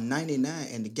shot a 99,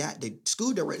 and the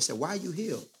school director said, "Why you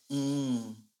here?"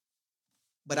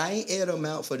 But I ain't air them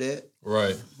out for that.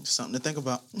 Right. Something to think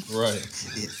about. Right.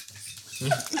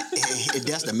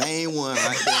 That's the main one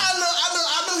right there.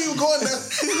 I know you were going there.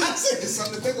 I said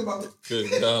something to think about. Good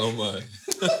God Almighty.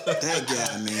 That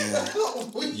guy,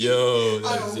 man. Yo,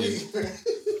 that's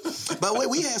it. But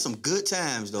we had some good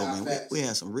times, though, man. We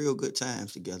had some real good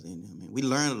times together in there, man. We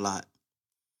learned a lot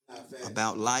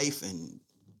about life and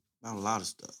about a lot of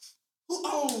stuff.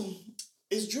 Who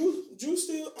is Drew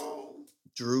still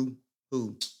Drew?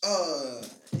 Who?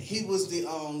 He was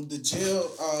the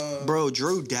jail. Bro,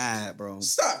 Drew died, bro.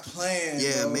 Stop playing.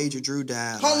 Yeah, bro. Major Drew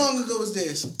died. How long ago was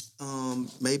this?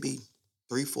 Maybe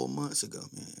 3-4 months ago,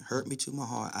 man. It hurt me to my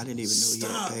heart. I didn't even know he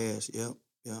had passed.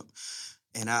 Yep.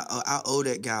 And I owe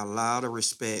that guy a lot of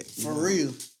respect. For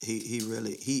real. He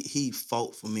really he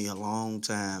fought for me a long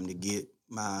time to get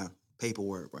my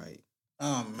paperwork right.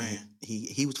 Oh man.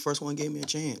 He was the first one who gave me a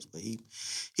chance, but he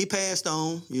passed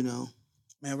on, you know.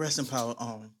 Man, rest in power,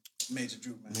 Major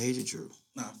Drew, man. Major Drew.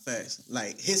 Nah, facts.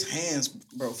 Like, his hands,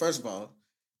 bro, first of all,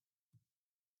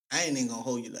 I ain't even gonna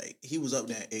hold you. Like, he was up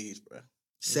that age, bro.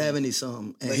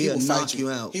 70-something, and Like, he'll will knock fight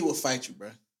you out. He will fight you, bro.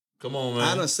 Come on, man.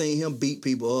 I done seen him beat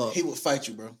people up. He will fight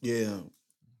you, bro. Yeah.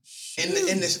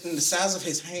 In the size of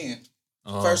his hand,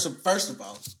 first of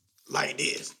all, like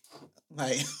this.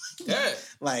 Like, yeah.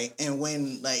 Like, and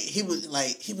when, like, he was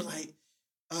like,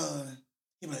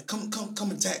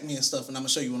 come attack me and stuff, and I'm gonna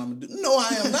show you what I'm gonna do. No, I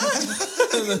am not.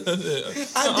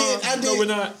 I did. No, we're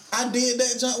not. I did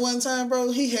that jump one time,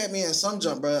 bro. He had me in some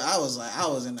jump, bro. I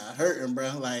was in there hurting,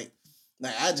 bro. Like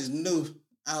I just knew.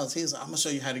 He was like, I'm gonna show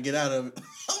you how to get out of it.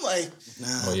 I'm like, Nah.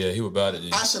 Oh yeah, he was about it.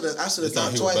 I should have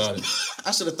thought twice.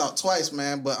 I should have thought twice,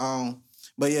 man. But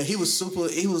yeah, he was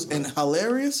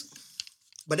hilarious.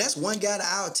 But that's one guy that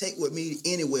I'll take with me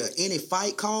anywhere. Any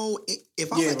fight call,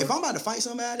 if I'm about to fight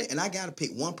somebody and I gotta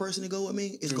pick one person to go with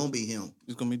me, it's gonna be him.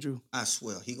 It's gonna be Drew. I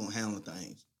swear, he gonna handle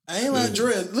things. I ain't like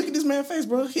Drew. Look at this man's face,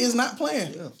 bro. He is not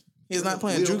playing. Yeah. He's not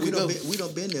playing. Drew could go. We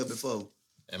done been there before.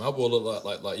 And my boy look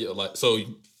like so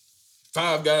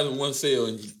 5 guys in one cell.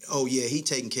 And oh yeah, he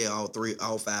taking care of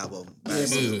all 5 of them.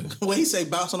 Yeah, when he say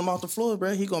bouncing them off the floor,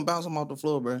 bro, he gonna bounce them off the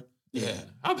floor, bro. Yeah.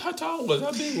 How tall was?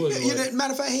 How big was it?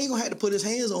 Matter of fact, he ain't gonna have to put his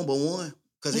hands on but one,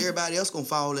 because everybody else gonna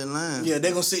fall in line. Yeah, they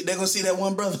gonna see that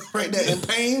one brother right there in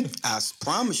pain. I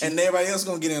promise you. And everybody else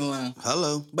gonna get in line.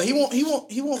 Hello. But he won't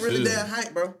really dare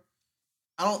height, bro.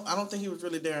 I don't think he was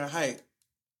really there in height.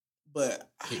 But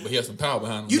he has some power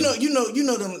behind him. You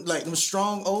know them, like, them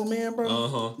strong old men, bro.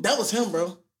 Uh-huh. That was him,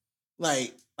 bro.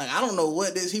 Like I don't know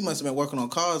what this. He must have been working on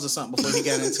cars or something before he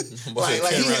got into. like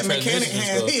he had mechanic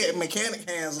hands. He had mechanic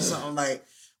hands or something, like.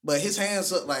 But his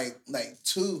hands look like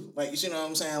 2. Like, you see what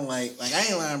I'm saying? Like I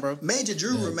ain't lying, bro. Major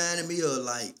Drew reminded me of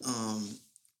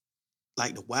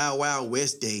like the Wild Wild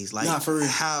West days. Like, for real.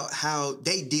 how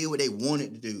they did what they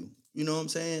wanted to do. You know what I'm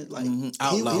saying? Like,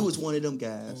 he was one of them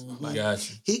guys. Like,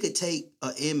 Gotcha. He could take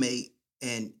an inmate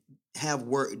and have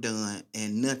work done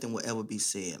and nothing will ever be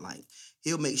said. Like,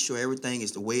 he'll make sure everything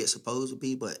is the way it's supposed to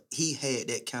be, but he had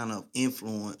that kind of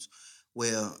influence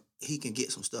where he can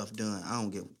get some stuff done. I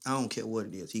don't care what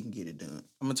it is. He can get it done.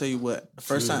 I'm gonna tell you what.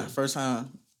 First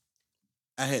time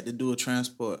I had to do a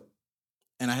transport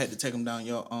and I had to take him down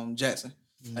Jackson.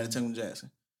 I had to take him to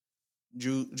Jackson.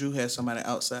 Drew had somebody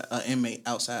outside, an inmate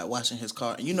outside washing his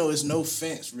car. You know, it's no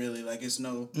fence really. Like, it's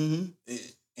no.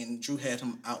 And Drew had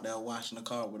him out there washing the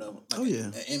car, whatever. Like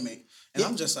an inmate. And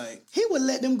I'm just like, he would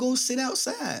let them go sit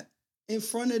outside in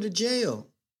front of the jail.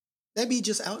 They be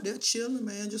just out there chilling,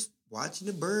 man, just watching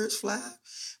the birds fly.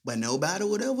 But nobody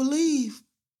would ever leave.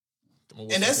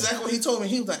 And that's exactly what he told me.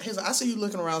 He was like, I see you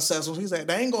looking around Cecil. He's like,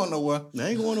 they ain't going nowhere.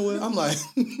 I'm like,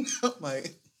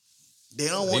 they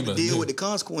don't want to deal with the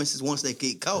consequences once they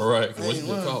get caught. Right. Once you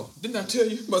get caught. Didn't I tell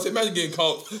you? Imagine getting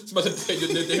caught. Somebody tell you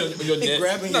your neck.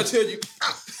 Grabbing Didn't I tell you?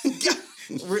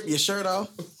 Rip your shirt off.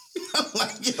 I'm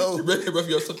like, yo. You ready to rip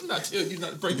your shirt? Didn't I tell you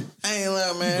not to bring it? I ain't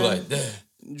lying, man. You like that.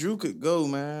 Drew could go,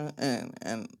 man,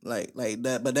 and like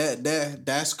that, but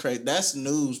that's crazy. That's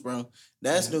news, bro.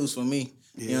 That's news for me.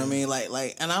 Yeah. You know what I mean?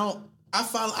 Like, and I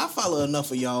follow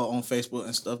enough of y'all on Facebook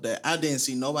and stuff that I didn't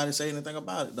see nobody say anything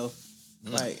about it though.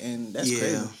 Like, and that's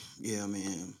crazy. Yeah,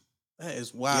 man. That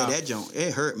is wild. Yeah, that junk,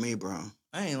 it hurt me, bro.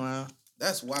 I ain't lying.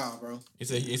 That's wild, bro. He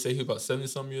said he was about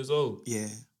 70-something years old. Yeah,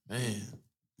 man,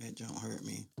 that junk hurt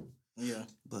me. Yeah,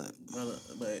 but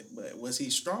was he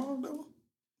strong though?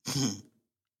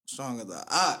 Strong as an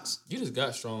ox. You just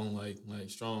got strong, like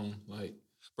strong, like,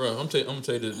 bro. I'm gonna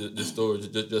tell you the story.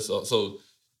 Just so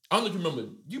I don't know if you remember.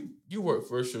 You worked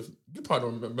first shift. You probably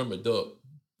don't remember Duck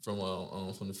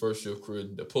from the first shift crew,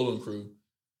 the pulling crew.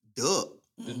 Duck.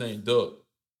 His name Duck.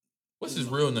 What's his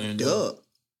real name? Duck.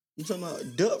 You talking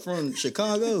about Duck from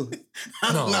Chicago? No,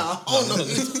 I don't know. I don't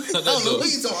know who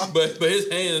you talking about. But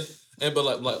his hands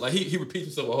but like he repeats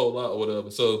himself a whole lot or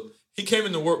whatever. So he came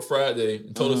into work Friday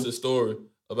and told us this story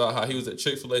about how he was at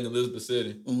Chick-fil-A in Elizabeth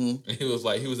City, and he was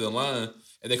in line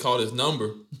and they called his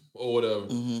number or whatever.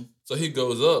 So he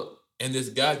goes up and this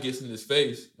guy gets in his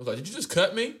face. I was like, "Did you just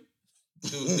cut me?"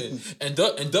 Dude, and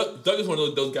Doug is one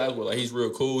of those guys where like he's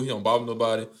real cool. He don't bother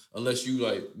nobody unless you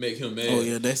like make him mad. Oh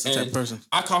yeah, that's the type of person.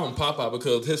 I call him Popeye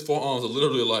because his forearms are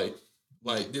literally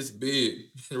like this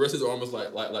big. The rest of his arm is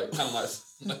like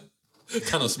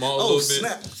kind of small a little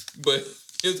snap. bit. But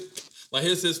his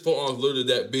forearms literally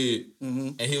that big.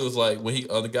 And he was like, when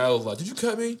the guy was like, "Did you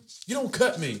cut me? You don't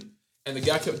cut me." And the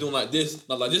guy kept doing like this.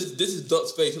 Like this is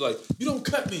Duck's face. He's like, "You don't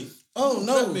cut me. Oh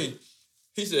no." Cut me.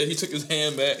 He said he took his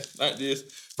hand back like this.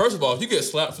 First of all, if you get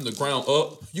slapped from the ground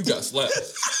up, you got slapped.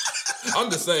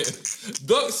 I'm just saying.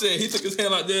 Duck said he took his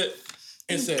hand like that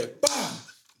and said, "Bah!"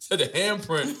 Said the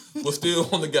handprint was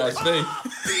still on the guy's face.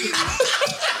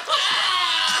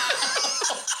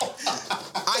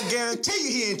 I guarantee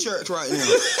you he in church right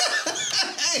now.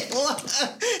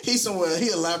 He's somewhere. He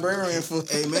a librarian for.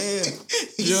 Hey man,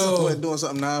 He's somewhere doing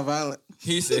something nonviolent.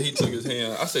 He said he took his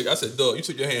hand. I said, Duck, you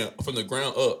took your hand from the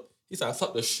ground up. He said, "I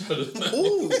slapped the shit out of him."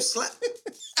 Ooh, slap.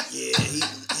 Yeah, he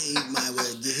might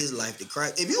well give his life to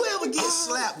Christ. If you ever get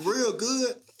slapped real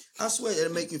good, I swear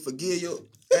it'll make you forgive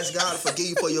ask God to forgive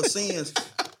you for your sins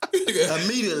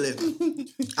immediately.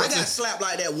 I got slapped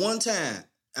like that one time.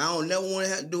 I don't never want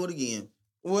to have to do it again.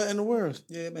 What in the world?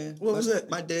 Yeah, man. What was that?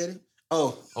 My daddy.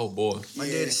 Oh boy. My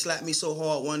daddy slapped me so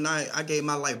hard one night, I gave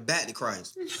my life back to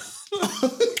Christ. He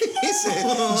said,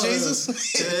 "Jesus,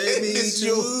 Take me it's to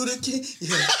you." the king.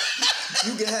 Yeah.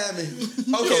 You can have me.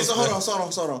 Okay, so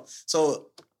hold on.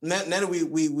 So now that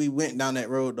we went down that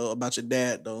road though about your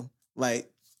dad though,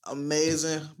 like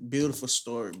amazing, beautiful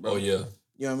story, bro. Oh yeah.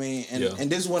 You know what I mean? And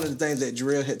this is one of the things that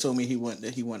Drill had told me he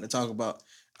wanted to talk about.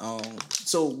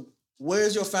 So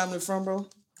where's your family from, bro?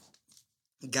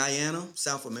 Guyana,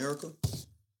 South America.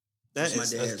 That's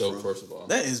That's dope, from. first of all.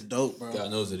 That is dope, bro. God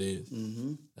knows it is.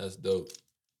 Mm-hmm. That's dope.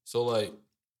 So like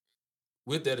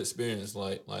with that experience,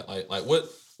 like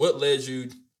what led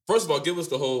you? First of all, give us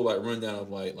the whole like rundown of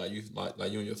like you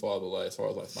and your father, like as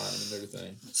far as like finding and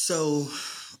everything. So,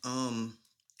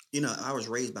 I was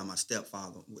raised by my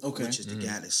stepfather, which is the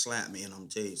guy that slapped me, and I'm gonna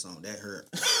tell you something that hurt.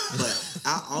 But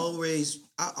I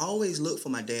always looked for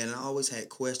my dad, and I always had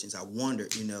questions. I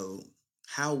wondered,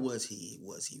 how was he?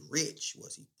 Was he rich?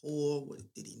 Was he poor?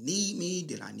 Did he need me?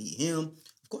 Did I need him?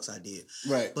 Of course I did.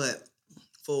 Right. But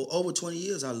for over 20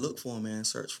 years, I looked for him, man,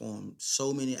 searched for him.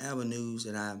 So many avenues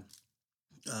that I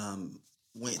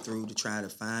went through to try to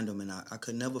find him, and I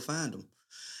could never find him.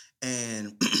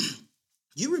 And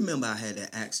you remember I had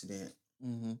that accident,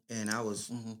 and I was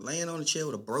laying on the chair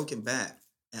with a broken back,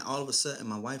 and all of a sudden,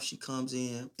 my wife, she comes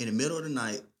in the middle of the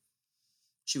night.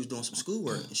 She was doing some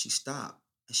schoolwork, and she stopped.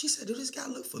 And she said, "Do this guy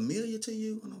look familiar to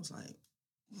you?" And I was like,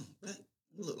 "That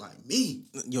look like me."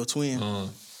 Your twin.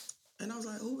 And I was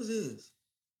like, "Who was this?"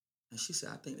 And she said,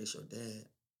 "I think that's your dad."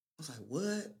 I was like,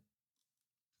 "What?"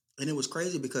 And it was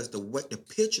crazy because the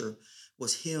picture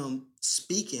was him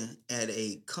speaking at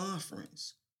a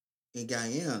conference in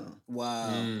Guyana.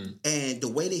 Wow. And the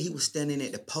way that he was standing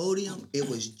at the podium, it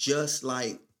was just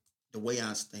like the way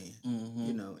I stand,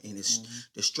 and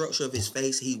the structure of his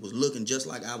face, he was looking just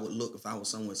like I would look if I was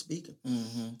someone speaking.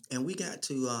 And we got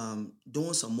to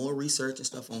doing some more research and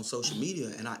stuff on social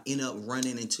media, and I ended up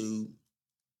running into,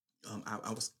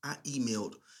 I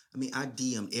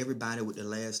DM'd everybody with the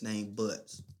last name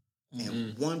Butts.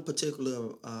 And one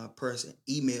particular person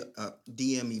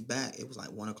DM me back. It was like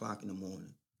 1:00 in the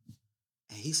morning.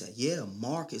 And he said, "Yeah,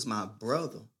 Mark is my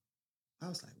brother." I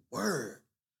was like, "Word."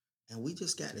 And we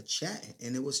just got to chatting.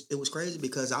 And it was crazy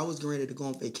because I was getting ready to go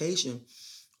on vacation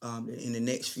in the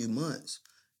next few months.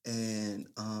 And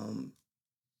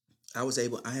I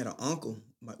had an uncle,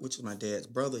 which was my dad's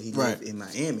brother. He lived in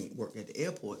Miami, worked at the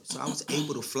airport. So I was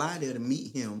able to fly there to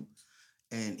meet him.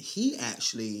 And he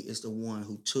actually is the one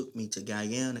who took me to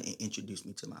Guyana and introduced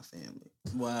me to my family.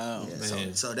 Wow. Yeah,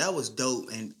 man. so that was dope.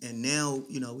 And now,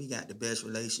 we got the best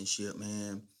relationship,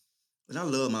 man. And I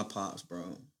love my pops,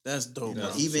 bro. That's dope. You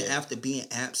know, even after being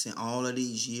absent all of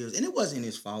these years. And it wasn't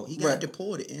his fault. He got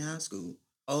deported in high school.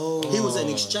 Oh. He was an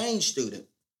exchange student.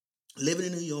 Living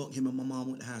in New York, him and my mom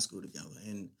went to high school together.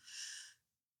 And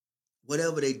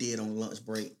whatever they did on lunch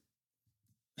break,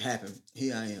 happened.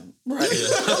 Here I am. Right.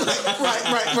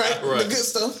 Right. The good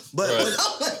stuff. But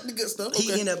The good stuff. he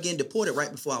Okay. ended up getting deported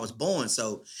right before I was born.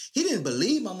 So he didn't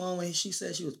believe my mom when she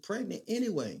said she was pregnant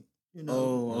anyway. You know.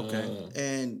 Oh, okay.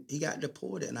 And he got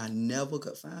deported, and I never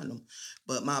could find him.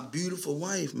 But my beautiful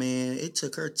wife, man, it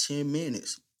took her 10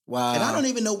 minutes. Wow. And I don't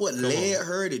even know what led on.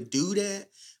 her to do that,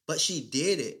 but she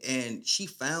did it, and she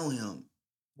found him.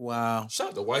 Wow. Shout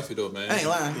out to wifey though, man. I ain't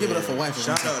lying. Give it up for wife.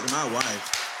 Shout out to my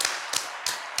wife.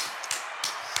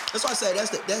 That's why I say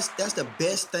that's the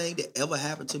best thing that ever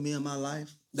happened to me in my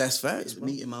life. That's facts, Is bro.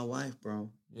 meeting my wife, bro.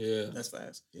 Yeah. That's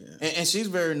facts. Yeah. And she's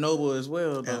very noble as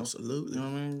well, though. Absolutely. You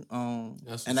know what I mean?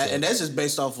 That's And what's up. that's just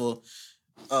based off of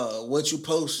what you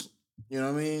post. You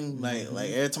know what I mean? Like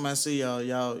every time I see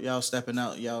y'all stepping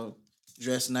out, y'all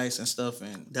dressed nice and stuff,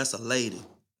 and That's a lady.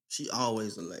 She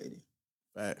always a lady.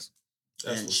 facts.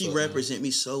 That's And what's she up, man. represent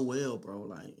me so well, bro.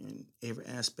 Like in every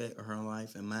aspect of her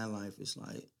life and my life, it's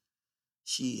like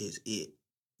she is it.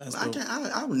 That's I dope. can't.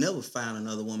 I would never find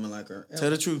another woman like her. ever. Tell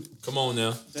the truth. Come on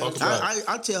now. Talk about it.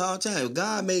 I tell her all the time, if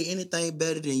God made anything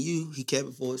better than you, he kept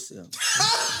it for himself.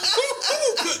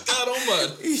 Good God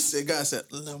almighty. He said, God said,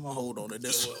 I'm gonna hold on to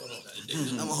this one.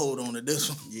 I'm gonna hold on to this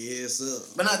one. Yes, sir.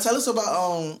 But now tell us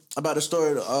about the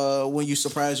story when you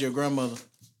surprised your grandmother.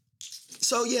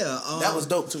 So yeah, That was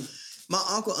dope too. my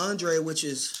uncle Andre, which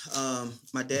is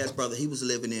my dad's brother, he was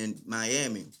living in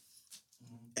Miami.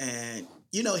 And,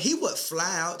 you know, he would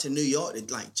fly out to New York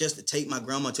to, like, just to take my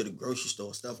grandma to the grocery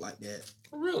store, stuff like that.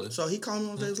 Really? So he called me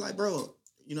one day, he was like, bro,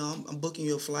 you know, I'm booking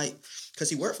you a flight. Because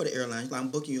he worked for the airline. He's like,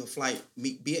 I'm booking you a flight.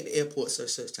 Be at the airport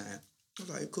such time. I was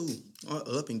like, cool.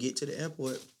 I'll up and get to the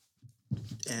airport.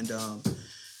 And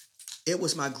it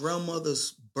was my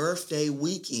grandmother's birthday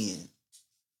weekend.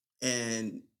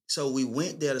 And so we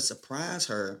went there to surprise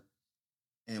her.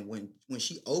 And when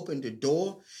she opened the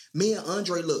door, me and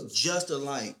Andre looked just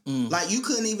alike. Like, you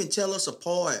couldn't even tell us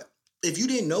apart. If you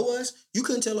didn't know us, you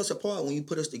couldn't tell us apart when you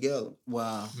put us together.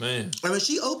 Wow. Man. And when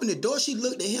she opened the door, she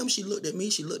looked at him, she looked at me,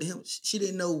 she looked at him. She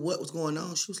didn't know what was going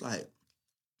on. She was like,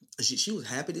 she was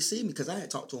happy to see me because I had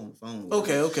talked to her on the phone.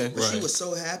 Okay. But she Right. was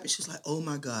so happy. She was like, oh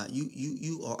my God,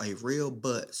 you are a real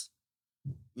buzz.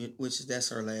 That's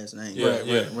her last name.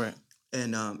 Yeah. Right.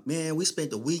 And man, we spent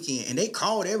the weekend, and they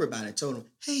called everybody and told them,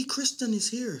 "Hey, Christon is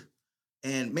here."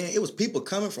 And man, it was people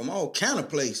coming from all kind of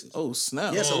places. Oh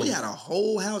snap. Yeah, so we had a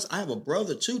whole house. I have a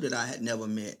brother too that I had never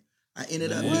met. I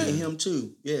ended up meeting him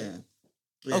too. Yeah.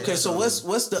 Okay, so what's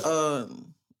the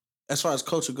as far as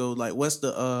culture goes, like what's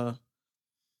the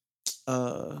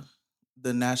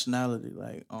nationality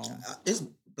like? It's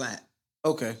black.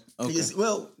 Okay.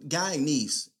 Well,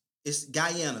 Guyanese. It's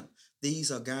Guyana.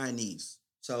 These are Guyanese.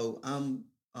 So I'm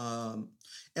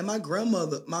and my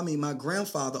grandfather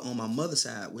on my mother's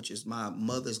side, which is my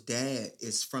mother's dad,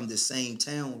 is from the same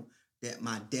town that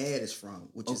my dad is from,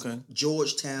 which is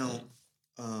Georgetown,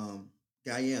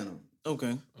 Guyana.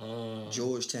 Okay.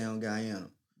 Georgetown, Guyana.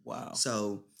 Wow.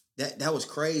 So that was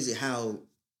crazy how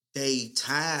they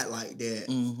tied like that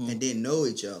and didn't know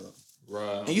each other.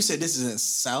 Right. And you said this is in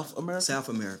South America? South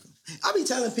America. I be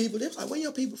telling people, they're like, where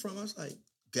your people from? I was like,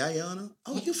 Guyana.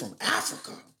 Oh, you from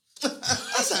Africa. I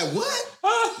was like,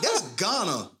 what? That's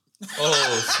Ghana.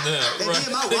 Oh, snap. And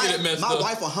Right. then my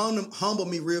wife will humble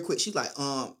me real quick. She's like,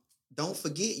 don't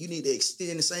forget, you need to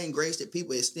extend the same grace that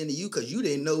people extend to you because you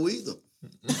didn't know either.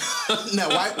 Now,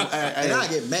 wife, And I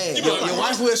get mad. your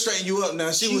wife will straighten you up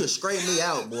now. She would straighten me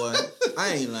out, boy. I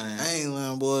ain't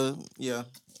lying. Boy. Yeah.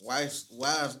 Wives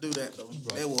do that though.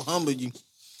 They will humble you.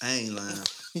 I ain't lying.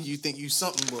 You think you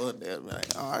something, boy. They'll be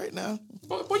like, all right now.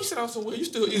 Boy, you said I was somewhere. You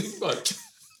still eating. Like,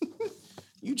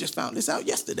 You just found this out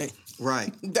yesterday.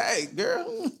 Right. Dang,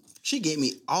 girl. She get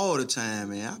me all the time,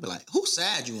 man. I be like, whose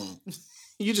side you on?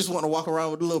 You just want to walk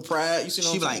around with a little pride. You see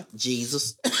what She I'm be saying? like,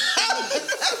 Jesus.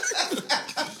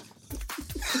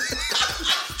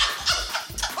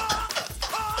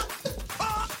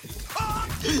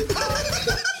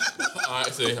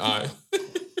 all right.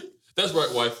 That's right,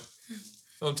 wife.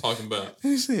 That's what I'm talking about.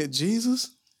 He said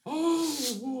Jesus.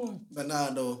 Oh, boy. But nah,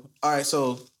 though. All right,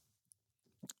 so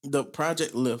the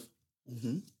Project Lift.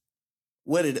 Mm-hmm.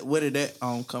 Where did that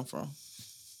come from?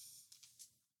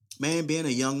 Man, being a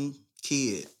young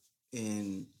kid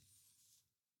and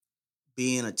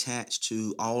being attached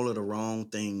to all of the wrong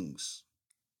things,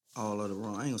 I ain't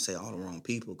gonna say all the wrong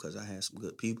people because I had some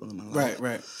good people in my life.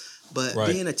 Right. But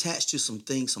Right. being attached to some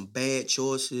things, some bad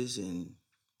choices, and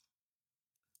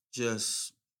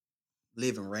just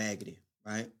living raggedy,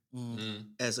 right? Mm.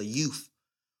 As a youth,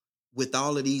 with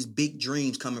all of these big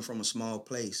dreams coming from a small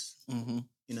place, Mm-hmm.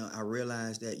 you know, I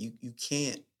realized that you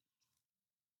can't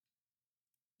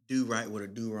do right with a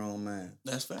do wrong mind.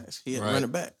 That's facts. He had to Right. run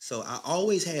it back. So I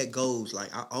always had goals.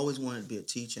 Like I always wanted to be a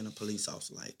teacher and a police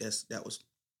officer. Like that was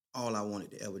all I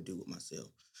wanted to ever do with myself.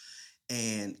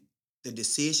 And the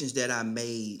decisions that I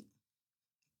made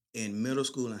in middle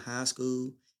school and high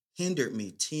school hindered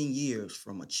me 10 years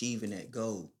from achieving that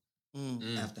goal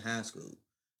after high school,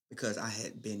 because I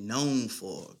had been known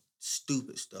for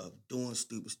stupid stuff, doing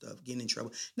stupid stuff, getting in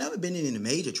trouble. Never been in any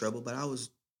major trouble, but I was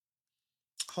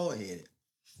hard-headed.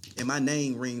 And my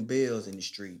name ring bells in the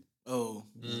street. Oh.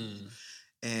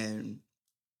 And,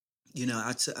 you know,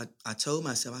 I told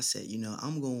myself, I said, you know,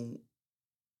 I'm going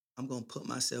to put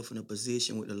myself in a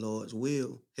position with the Lord's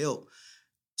help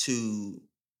to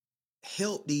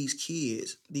help these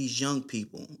kids, these young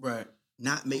people, Right.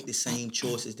 not make the same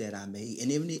choices that I made.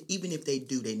 And even if they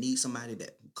do, they need somebody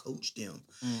that can coach them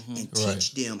and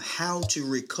teach them how to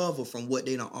recover from what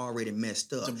they done already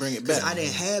messed up. To bring it Because back. I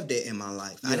didn't have that in my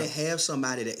life. Yeah. I didn't have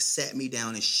somebody that sat me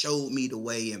down and showed me the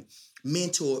way and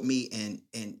mentored me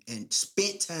and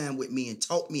spent time with me and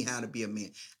taught me how to be a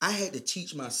man. I had to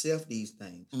teach myself these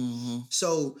things.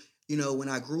 So, you know, when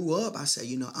I grew up, I said,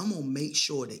 you know, I'm going to make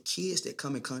sure that kids that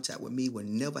come in contact with me will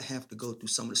never have to go through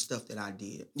some of the stuff that I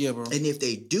did. Yeah, bro. And if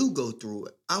they do go through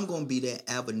it, I'm going to be that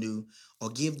avenue or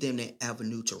give them that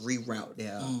avenue to reroute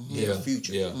their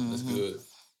future. Yeah, that's good.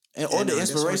 And or the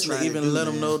that's what I'm inspiration to trying to even do, let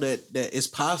them man. know that it's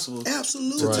possible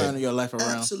Absolutely. to turn your life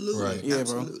around. Absolutely. Right. Yeah,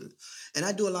 bro. Absolutely. And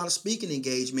I do a lot of speaking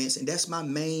engagements, and that's my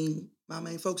main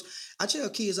focus. I tell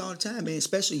kids all the time, man,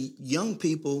 especially young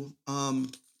people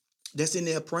that's in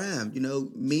their prime, you know,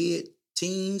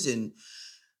 mid-teens and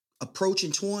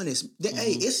approaching 20s.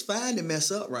 Hey, it's fine to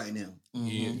mess up right now.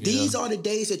 These are the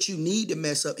days that you need to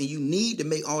mess up and you need to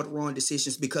make all the wrong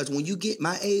decisions, because when you get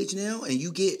my age now and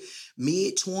you get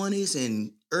mid-20s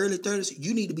and early 30s,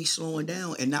 you need to be slowing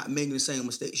down and not making the same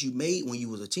mistakes you made when you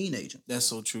was a teenager. That's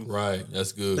so true. Right,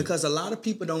 that's good. Because a lot of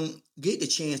people don't get the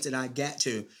chance that I got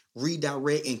to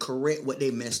redirect and correct what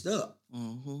they messed up.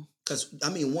 Because, I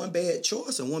mean, one bad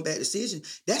choice and one bad decision,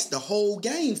 that's the whole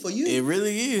game for you. It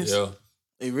really is. Yeah.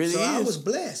 It really So is. I was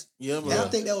blessed. Yeah, bro. And I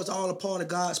think that was all a part of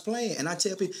God's plan. And I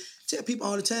tell people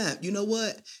all the time, you know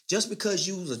what? Just because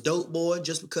you was a dope boy,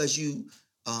 just because you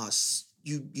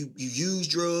used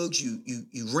drugs,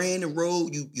 you ran the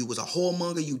road, you was a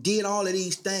whoremonger, you did all of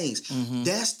these things.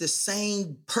 That's the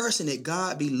same person that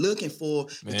God be looking for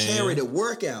to carry the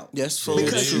work out. That's so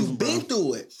Because true, you've bro. been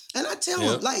through it. And I tell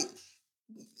them, like,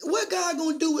 what God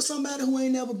gonna do with somebody who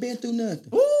ain't never been through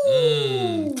nothing?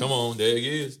 Come on, there it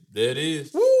is. There it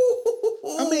is.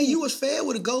 I mean, you was fed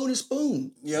with a golden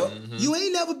spoon. Yep. You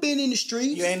ain't never been in the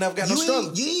streets. You ain't never got no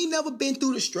struggle. You ain't never been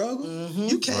through the struggle.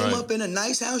 You came up in a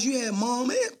nice house. You had mom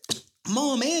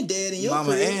and dad in your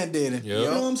Mama crib. and daddy. Yep. You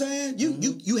know what I'm saying?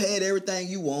 You had everything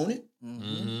you wanted.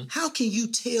 How can you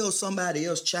tell somebody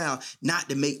else's child not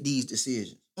to make these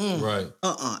decisions? Right.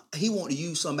 He want to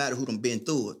use somebody who done been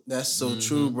through it. That's so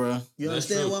true, bro. You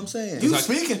That's understand true. what I'm saying? You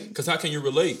speaking. Because how can you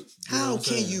relate? How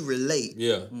can you relate?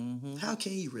 Yeah. How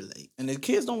can you relate? And the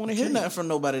kids don't want to hear nothing from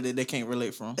nobody that they can't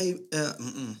relate from. Hey,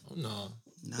 No.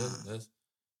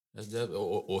 That's that.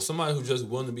 Or somebody who just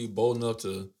willing to be bold enough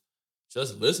to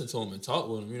just listen to them and talk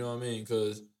with them. You know what I mean?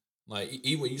 Because like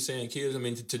even when you saying kids, I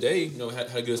mean today, you know, had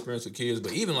a good experience with kids,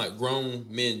 but even like grown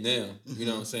men now, you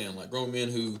know what I'm saying? Like grown men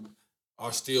who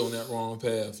are still on that wrong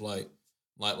path. Like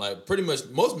pretty much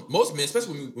most men,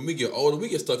 especially when we get older, we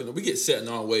get stuck in, we get set in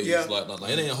our ways. Yeah. Like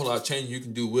it ain't a whole lot of change you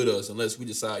can do with us unless we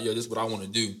decide, yo, this is what I want to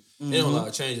do. Ain't a whole lot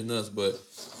of change in us. But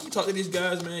you talk to these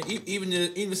guys, man,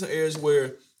 even some areas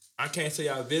where I can't say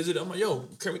I visited, I'm like, yo,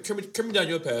 carry me down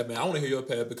your path, man. I want to hear your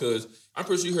path because I'm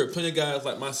pretty sure you heard plenty of guys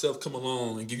like myself come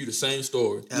along and give you the same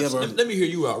story. Yeah, bro. Let me hear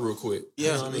you out real quick. Yeah,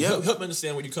 You know what I mean? yeah. Help me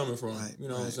understand where you're coming from. Right, You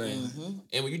know what I'm saying? Mm-hmm.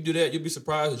 And when you do that, you'll be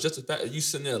surprised. It's just the fact that you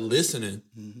sitting there listening.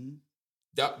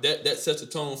 That sets a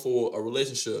tone for a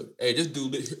relationship. Hey, this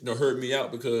dude heard me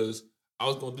out because I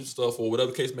was going to do stuff or whatever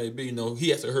the case may be. You know, he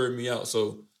has to heard me out.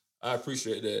 So I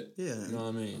appreciate that. Yeah. You know what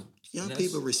I mean? Young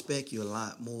people respect you a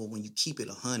lot more when you keep it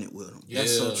 100 with them.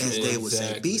 That's so Yeah, true. As they would say,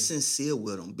 exactly. be sincere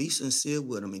with them. Be sincere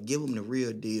with them and give them the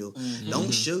real deal. Don't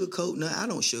sugarcoat nothing. I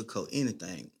don't sugarcoat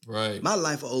anything. Right. My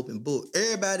life an open book.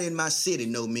 Everybody in my city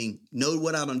know me, know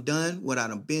what I done, what I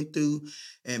done been through,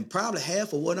 and probably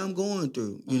half of what I'm going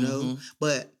through, you know?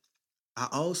 But I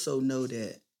also know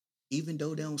that even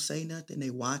though they don't say nothing, they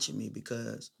watching me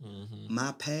because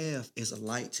my path is a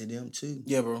light to them too.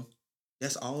 Yeah, bro.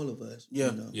 That's all of us.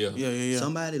 Yeah. You know? Yeah.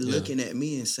 Somebody looking at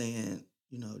me and saying,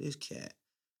 you know, this cat,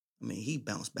 I mean, he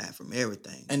bounced back from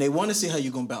everything. And they want to see how you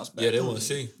gonna bounce back. Yeah, they want to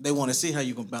see. They want to see how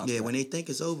you gonna bounce back. When they think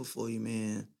it's over for you,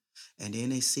 man, and then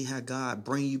they see how God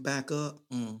bring you back up,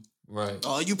 Right.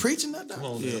 Oh, you preaching that? Come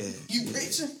on, Yeah. man. You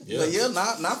preaching? Yeah. But yeah,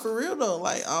 not for real though.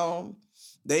 Like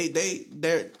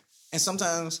they're and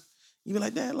sometimes you be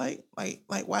like that, like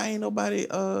why ain't nobody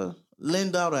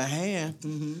lend out a hand?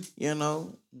 Mm-hmm. You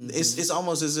know, it's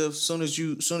almost as if soon as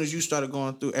you started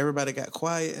going through, everybody got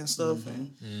quiet and stuff.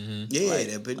 And Yeah,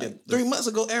 like 3 months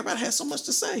ago, everybody had so much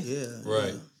to say. yeah,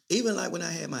 Right. yeah. Even like when I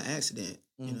had my accident,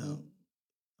 you know,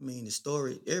 I mean the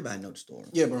story. Everybody know the story.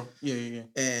 Yeah, bro. Yeah.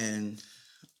 And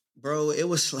bro, it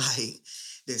was like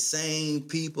the same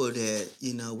people that,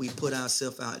 you know, we put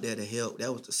ourselves out there to help.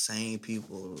 That was the same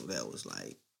people that was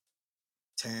like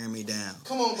tearing me down.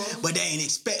 Come on, bro. But they ain't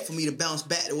expect for me to bounce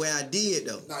back the way I did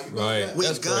though. Nah, you Right. back. With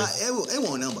That's God, crazy. it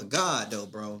wasn't nothing but God though,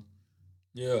 bro.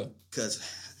 Yeah. Cause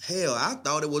hell, I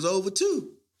thought it was over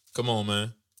too. Come on,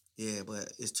 man. Yeah,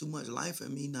 but it's too much life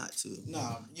in me not to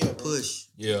Nah, yeah, bro. push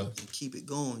Yeah. and keep it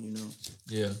going, you know.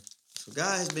 Yeah. So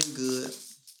God has been good. And,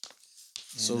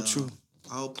 So true.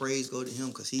 All praise go to him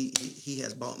because he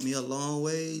has brought me a long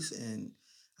ways and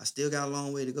I still got a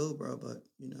long way to go, bro. But,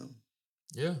 you know,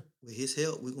 Yeah. with his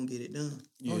help, we're going to get it done.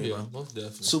 Oh, yeah. bro. Most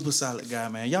definitely. Super solid guy,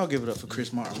 man. Y'all give it up for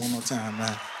Chris Martin one more time,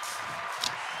 man.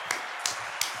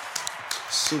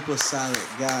 Super solid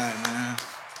guy, man.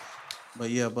 But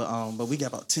yeah, but we got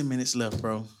about 10 minutes left,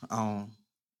 bro.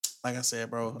 Like I said,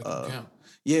 bro. Count.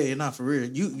 Yeah, you're not for real.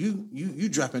 You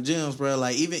dropping gems, bro.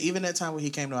 Like even that time when he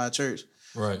came to our church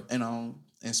Right. and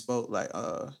spoke, like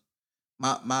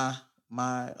my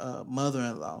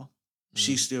mother-in-law,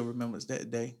 she still remembers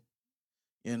that day.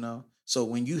 You know. So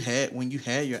when you had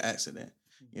your accident,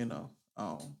 you know,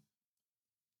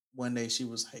 one day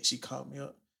she called me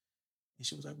up and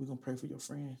she was like, "We're gonna pray for your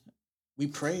friend." We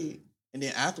prayed, and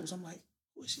then afterwards I'm like,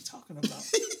 "What is she talking about?"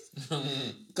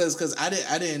 Cause I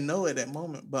didn't know at that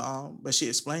moment, but she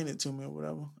explained it to me or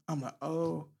whatever. I'm like,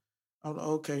 oh,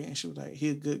 okay, and she was like, he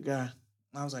a good guy.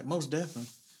 And I was like, most definitely.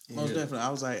 I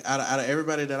was like, out of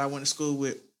everybody that I went to school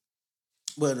with,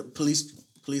 well, police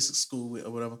school with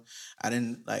or whatever, I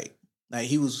didn't like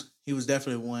he was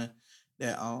definitely one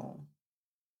that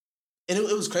and it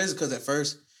was crazy because at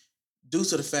first, due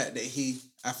to the fact that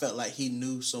I felt like he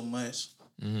knew so much.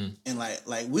 And like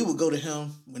we would go to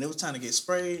him when it was time to get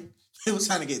sprayed, it was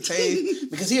time to get tased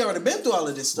because he already been through all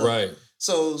of this stuff. Right.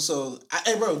 So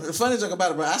hey bro, the funny joke about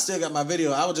it, bro, I still got my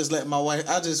video. I would just let my wife.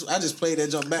 I just played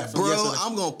that jump back from Bro, yesterday.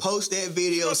 I'm going to post that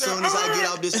video as soon as I get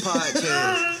off this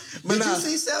podcast. Did you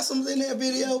see Sessoms in that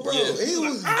video, bro? Yeah. He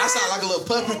was... I sound like a little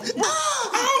puppy. No.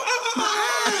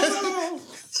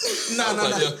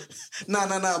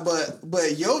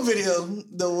 But your video,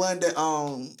 the one that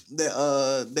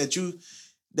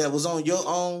was on your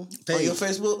own Page. on your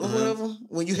Facebook or whatever,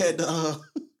 when you had the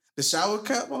shower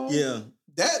cap on. Yeah.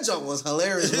 That joke was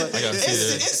hilarious. But I gotta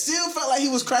see that. it still felt like he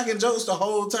was cracking jokes the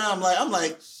whole time. Like I'm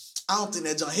like, I don't think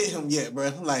that joke hit him yet,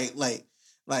 bro. Like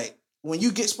when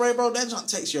you get sprayed, bro, that joke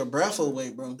takes your breath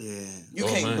away, bro. Yeah. You Oh,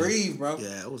 can't man. breathe, bro.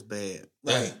 Yeah, it was bad.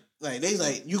 Like they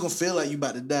like you gonna feel like you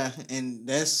about to die, and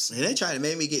that's And they tried to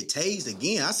make me get tased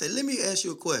again. I said, let me ask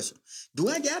you a question. Do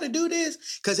I got to do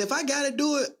this? Because if I got to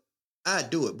do it, I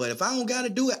do it. But if I don't got to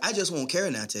do it, I just won't carry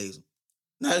that taser.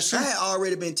 that's true. I had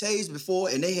already been tased before,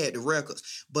 and they had the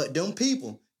records. But them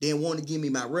people didn't want to give me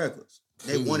my records.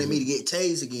 They wanted me to get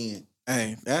tased again.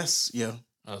 Hey, that's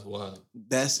That's wild.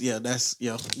 That's yeah. They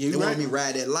You wanted right. me to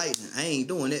ride that lightning. I ain't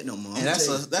doing that no more. And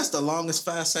that's the longest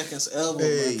 5 seconds ever.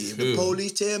 Hey, Bro. if the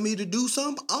police tell me to do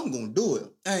something, I'm gonna do it.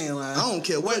 I ain't lying. I don't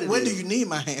care what it Where is. do you need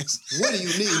my hands? What do you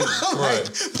need? Right.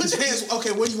 Put your hands.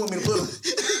 Okay, where do you want me to put them?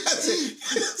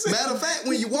 Matter of fact,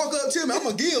 when you walk up to me, I'm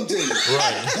gonna give them to you.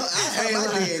 Right. I have my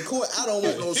day in court. I don't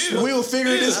want no smoke. We will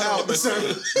figure this out,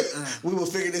 sir. We will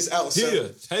figure this out, sir. Here,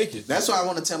 take it. That's why I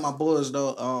want to tell my boys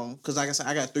though, because like I said,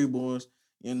 I got 3 boys,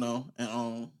 you know,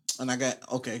 and I got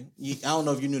I don't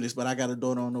know if you knew this, but I got a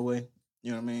daughter on the way.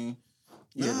 You know what I mean?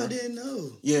 Yeah, I bro. didn't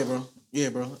know. Yeah,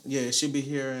 bro. Yeah, she'll be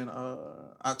here in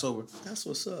October. That's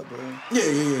what's up, bro.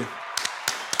 Yeah.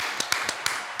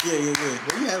 But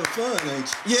you having fun,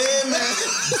 ain't you? Yeah, man.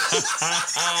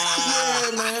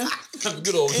 Yeah, man. Have a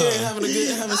good old time. Yeah,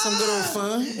 having some good old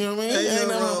fun. You know what I mean? Ain't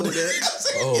nothing wrong with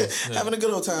that. Oh, Yeah, man. having a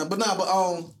good old time. But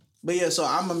yeah, so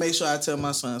I'm gonna make sure I tell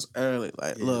my sons early,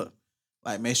 like, look,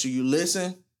 like make sure you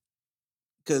listen.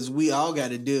 Cause we all got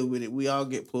to deal with it. We all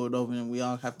get pulled over, and we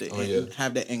all have to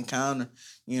have that encounter.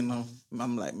 You know,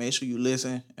 I'm like, make sure you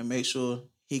listen, and make sure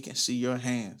he can see your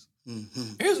hands.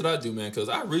 Mm-hmm. Here's what I do, man, because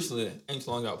I recently ain't too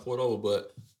long got pulled over,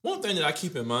 but one thing that I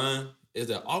keep in mind is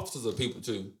that officers are people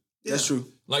too. That's true.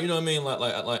 Like, you know what I mean?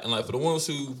 Like for the ones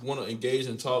who want to engage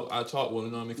and talk, I talk with them,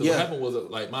 you know what I mean? Because what happened was,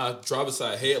 like, my driver's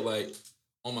side headlight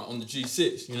on the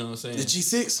G6. You know what I'm saying? The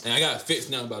G6. And I got it fixed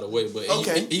now, by the way. But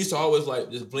Okay. it used to always like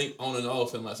just blink on and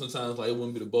off, and like sometimes like it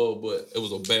wouldn't be the bulb, but it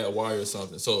was a bad wire or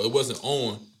something, so it wasn't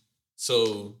on.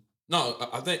 So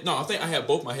I think I had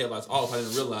both my headlights off. I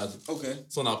didn't realize it. Okay.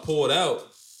 So when I pulled out,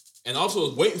 and also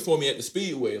was waiting for me at the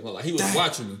speedway, like he was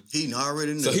watching me. He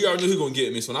already knew. So he already knew he was gonna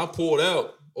get me. So when I pulled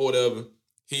out or whatever,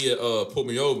 he pulled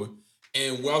me over,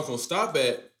 and where I was gonna stop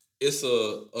at, it's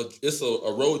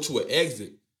a road to an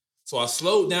exit. So I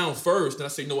slowed down first, and I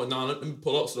said, you know what, let me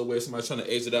pull up so the way somebody's trying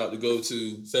to exit out to go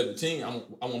to 17,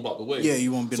 I won't block the way. Yeah,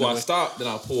 you won't be. So I stopped, then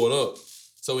I pulled up.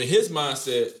 So in his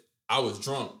mindset, I was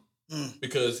drunk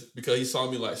because he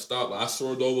saw me like stop. Like, I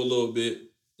swerved over a little bit,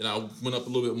 then I went up a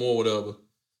little bit more, whatever.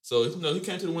 So he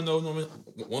came to the window.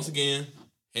 Once again,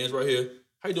 hands right here.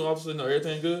 How you doing, officer? No,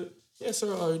 everything good? Yes, sir.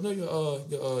 You know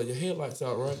your headlights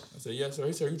out, right? I said, yes, sir.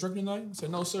 He said, are you drinking tonight? I said,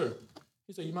 no, sir.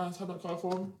 He said, you mind hopping that car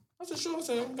for me? I said, sure. I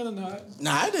said, I'm gonna hide.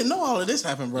 Nah, I didn't know all of this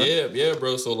happened, bro. Yeah,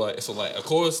 bro. So like, of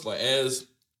course, like as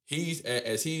he's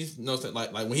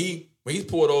like when he's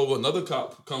pulled over, another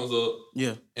cop comes up,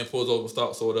 and pulls over,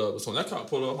 stops or whatever. So when that cop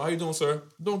pulled up, how you doing, sir?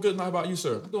 I'm doing good. How about you,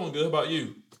 sir? I'm doing good. How about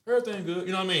you? Everything good.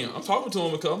 You know what I mean? I'm talking to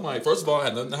him because I'm like, first of all, I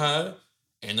had nothing to hide,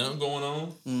 ain't nothing going on.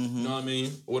 Mm-hmm. You know what I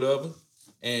mean? Or whatever.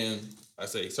 And I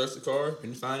say, search the car.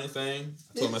 Didn't find anything.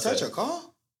 I told him, Touch your car?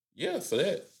 Yeah, for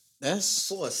that. That's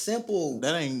For a simple.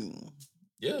 that ain't.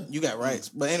 Yeah, You got rights,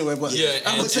 but anyway, but yeah.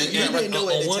 I'm gonna tell you, you didn't know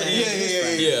at the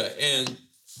time. Yeah. And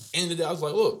end of the day, I was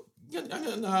like, look, I got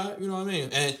nothing to hide. You know what I mean?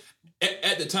 And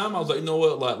at the time, I was like, you know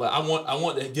what? Like I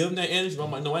want to give him that energy, but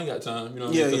I'm like, no, I ain't got time. You know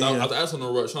what I mean? Because I was asking him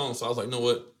to rush home, so I was like, you know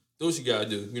what? Do what you gotta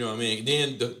do. You know what I mean? And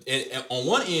then and on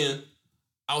one end,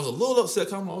 I was a little upset.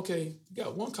 Cause I'm like, okay, you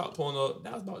got one cop pulling up.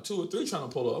 Now it's about 2 or 3 trying to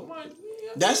pull up. I'm like, yeah.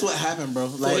 That's what happened, bro.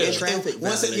 Like traffic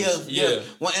once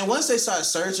and once they start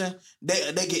searching,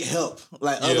 they get help.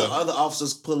 Like other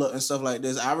officers pull up and stuff like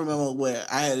this. I remember where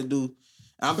I had to do.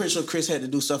 I'm pretty sure Chris had to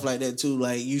do stuff like that too.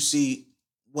 Like you see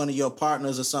one of your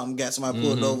partners or something got somebody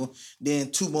pulled over,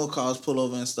 then 2 more cars pull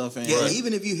over and stuff. And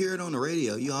even if you hear it on the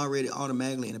radio, you already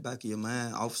automatically in the back of your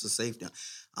mind, officer safety.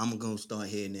 I'm gonna start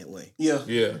heading that way. Yeah.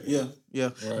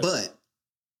 Right. But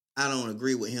I don't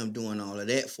agree with him doing all of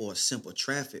that for a simple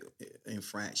traffic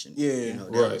infraction. Yeah, you know,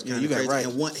 right. Was You got crazy. right.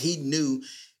 And he knew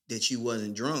that you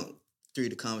wasn't drunk through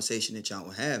the conversation that y'all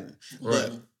were having. Right.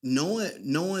 But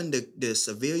knowing the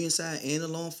civilian side and the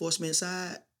law enforcement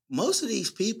side, most of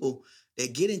these people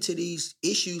that get into these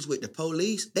issues with the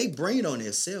police, they bring it on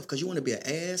themselves because you want to be an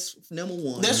ass, number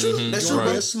one. That's true. That's You true. want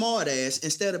to be Right. a smart ass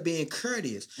instead of being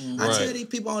courteous. I Right. tell these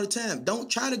people all the time, don't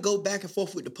try to go back and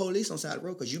forth with the police on the side of the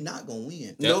road because you're not going to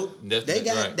win. Nope. They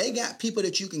got people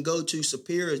that you can go to,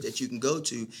 superiors that you can go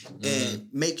to and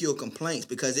make your complaints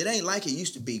because it ain't like it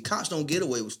used to be. Cops don't get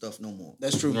away with stuff no more.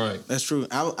 That's true. Right. That's true.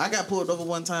 I got pulled over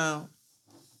one time.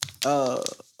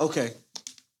 Okay.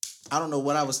 I don't know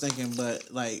what I was thinking,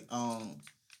 but like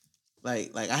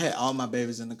I had all my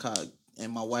babies in the car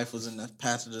and my wife was in the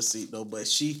passenger seat though, but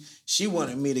she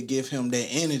wanted me to give him that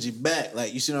energy back.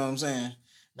 Like, you see what I'm saying?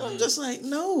 And I'm just like,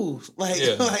 no. Like,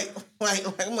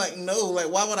 I'm like, no. Like,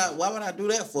 why would I do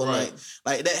that for? Right.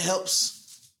 Like that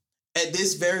helps at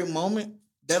this very moment.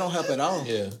 That don't help at all.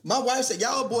 Yeah. My wife said,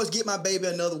 y'all boys get my baby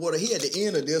another water. He at the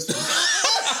end of this one.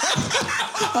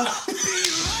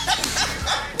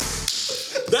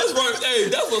 That's right. Hey,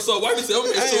 that's what's up. Wifey said, I'm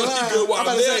gonna make sure she good while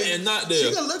I'm there and not there.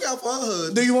 She gonna look out for her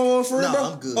husband. Do you want one for real, No, bro?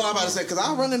 I'm good. Oh, I'm about to say, because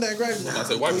I'll run in that grave. I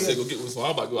said, wifey said, go get one. So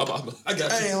I'm about to go. I got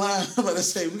I you. ain't lying. I'm about to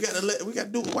say, we got to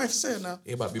do what wife said now.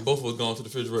 It might be both of us going to the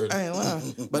refrigerator. I ain't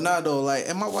lying. But nah, though, like,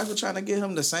 and my wife was trying to get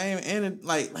him the same energy,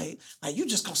 like you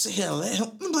just gonna sit here and let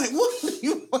him. I'm like, what?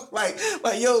 You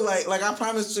like, I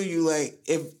promise to you, like,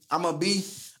 if I'm gonna be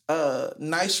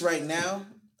nice right now,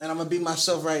 and I'm gonna be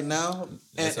myself right now,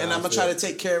 and I'm gonna try to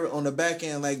take care of it on the back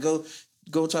end, like go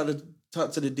try to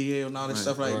talk to the DA and all this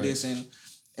stuff like this, and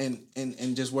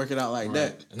just work it out like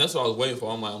that. And that's what I was waiting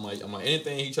for. I'm like,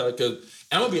 anything he tried, because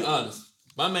I'm gonna be honest.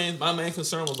 My main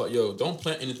concern was like, yo, don't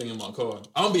plant anything in my car.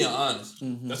 I'm being honest.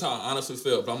 Mm-hmm. That's how I honestly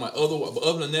felt. But I'm like,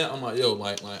 other than that, I'm like, yo,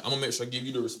 like I'm gonna make sure I give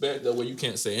you the respect. That way you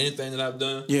can't say anything that I've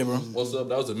done. Yeah, bro. What's up?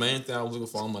 That was the main thing I was looking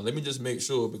for. I'm like, let me just make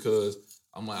sure, because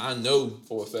I'm like, I know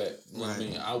for a fact. You know what I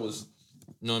mean? I was,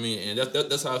 you know what I mean? And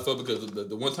that's how I felt, because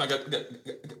the one time I got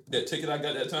that ticket I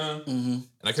got that time, and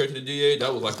I carried to the DA,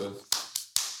 that was like a,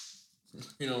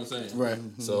 you know what I'm saying? Right.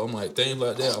 So I'm like, things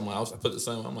like that. I'm like, I put the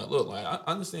same. I'm like, look, like I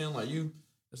understand, like you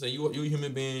a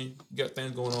human being, you got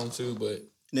things going on too, but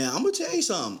Now I'm gonna tell you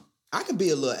something. I can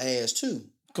be a little ass too.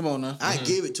 Come on now. I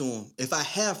give it to him if I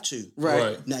have to.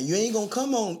 Right. Now you ain't gonna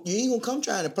come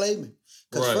trying to play me.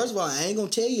 Because Right. first of all, I ain't gonna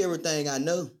tell you everything I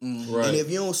know. Right. And if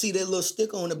you don't see that little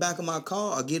sticker on the back of my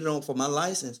car or get it on for my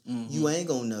license, you ain't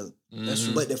gonna know. That's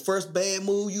true. But the first bad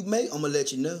move you make, I'm gonna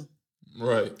let you know.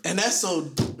 Right. And that's so,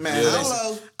 man. Yeah.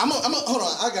 Hello. I'm a, hold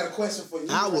on. I got a question for you.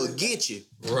 I will get you.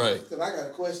 Right. Because I got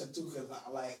a question too. Because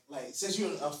like since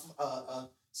you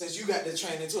since you got the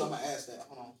training too, I'm gonna ask that.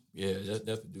 Hold on. Yeah,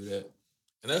 definitely do that.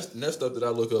 And that's stuff that I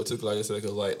look up too, cause like I said,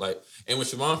 cause like, and when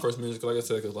Siobhan first mentioned, cause like I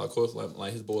said, cause like, of course,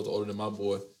 like his boys are older than my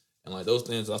boy, and like those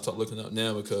things I start looking up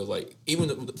now because like even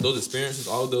those experiences,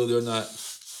 although they're not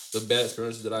the bad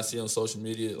experiences that I see on social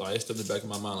media, like it's still in the back of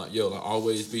my mind, like yo, like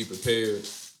always be prepared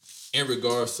in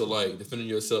regards to like defending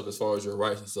yourself as far as your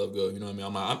rights and stuff go. You know what I mean?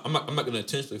 I'm not gonna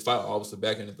intentionally fight an officer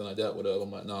back or anything like that. Whatever.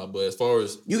 I'm like, nah. But as far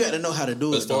as You got to know how to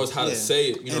do it. as far as how to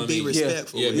say it, you know And what I be mean?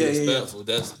 respectful. Yeah, be Yeah. respectful.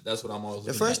 That's what I'm always The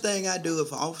looking first at. thing I do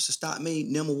if an officer stop me,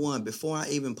 number one, before I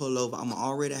even pull over, I'm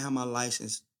already have my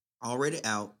license already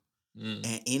out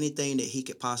and anything that he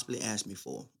could possibly ask me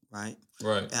for, right?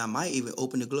 Right. And I might even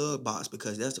open the glove box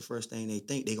because that's the first thing they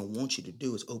think they're going to want you to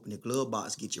do is open the glove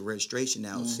box, get your registration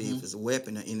out, see if it's a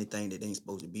weapon or anything that ain't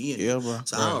supposed to be in it. Yeah, bro.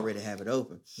 So I already have it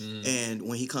open. And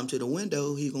when he come to the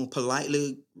window, he going to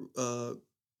politely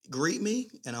greet me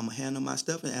and I'm going to hand him my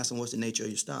stuff and ask him what's the nature of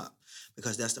your stop.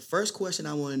 Because that's the first question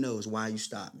I want to know is why you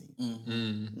stopped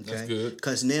me. That's good.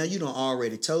 Because now you done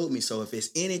already told me. So if it's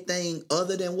anything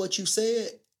other than what you said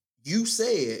you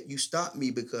stopped me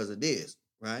because of this,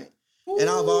 right? And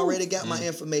I've already got my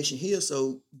information here,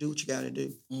 so do what you got to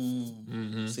do.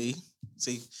 See,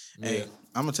 hey,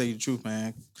 I'm gonna tell you the truth,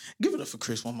 man. Give it up for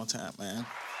Chris one more time, man.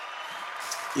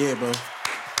 Yeah, bro.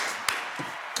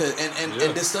 Cause and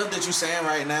the stuff that you're saying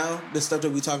right now, the stuff that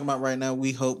we talking about right now,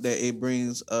 we hope that it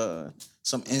brings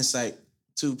some insight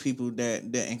to people that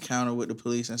encounter with the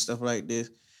police and stuff like this.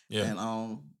 Yeah.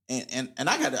 And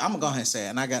I got to, I'm gonna go ahead and say it,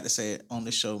 and I got to say it on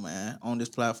this show, man, on this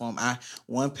platform.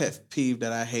 One pet peeve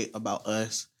that I hate about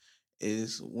us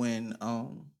is when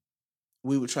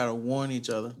we would try to warn each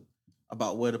other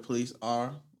about where the police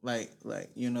are. Like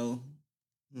you know,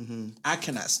 I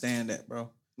cannot stand that, bro.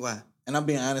 Why? And I'm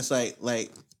being honest, like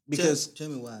because Tell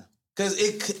me why. because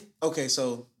it could, okay,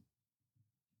 so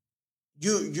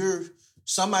you're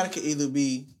somebody could either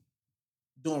be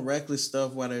doing reckless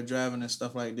stuff while they're driving and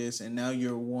stuff like this, and now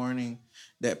you're warning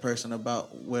that person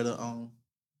about where the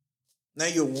now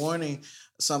you're warning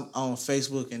some on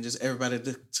Facebook and just everybody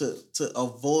to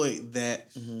avoid that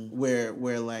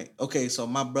where like, okay, so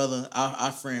my brother,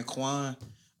 our friend Quan,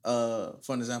 for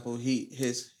an example,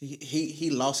 he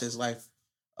lost his life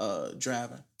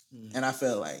driving, and I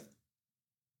felt like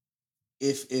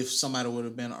if somebody would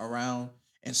have been around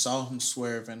and saw him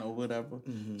swerving or whatever,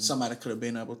 somebody could have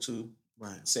been able to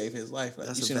save his life. Like,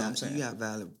 That's you see what I'm saying? You got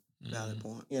valid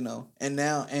point. You know, and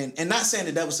now and not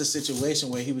saying that was the situation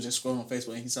where he was just scrolling on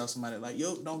Facebook and he saw somebody like,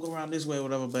 yo, don't go around this way or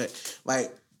whatever, but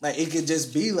like it could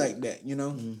just be like that, you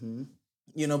know.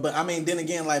 You know, but I mean, then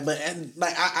again, like, but and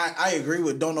like I agree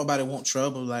with don't nobody want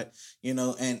trouble, like, you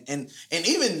know, and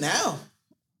even now,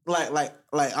 like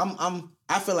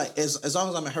I feel like as long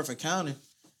as I'm in Hertford County,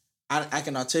 I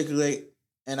can articulate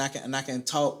and I can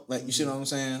talk, like, you see what I'm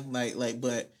saying, like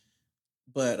but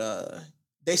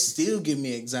they still give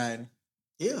me anxiety.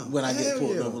 Yeah. When I get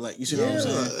pulled over, like, you see what I'm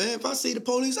saying? And if I see the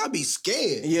police, I be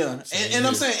scared. Yeah, and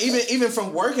I'm saying even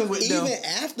from working with them, Even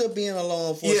after being a law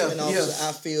enforcement officer, yeah.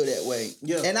 I feel that way.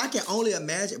 Yeah. And I can only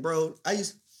imagine, bro. I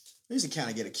used to kind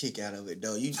of get a kick out of it,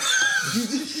 though.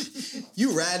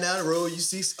 You ride down the road, you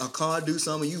see a car do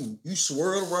something, you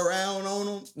swirl around on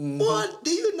them. Boy,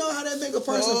 do you know how that make a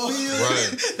person feel? Right.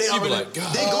 They You be already- like,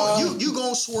 God. They go, you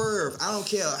gonna swerve. I don't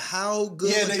care how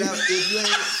good Yeah, you drive.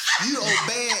 If you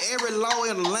obeying every law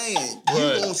in the land, you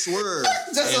Right. gonna swerve.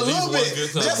 just At a least little one bit,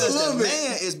 good time. just a Because little the bit,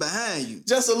 man is behind you.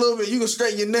 just a little bit. You can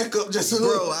straighten your neck up just a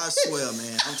little. Bro, I swear,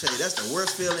 man. I'm telling you, that's the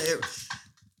worst feeling ever.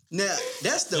 Now,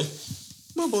 that's the...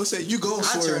 My boy said, "You go I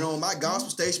swear." turn on my gospel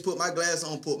station, put my glass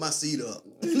on, put my seat up.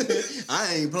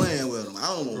 I ain't playing with them. I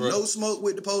don't want no smoke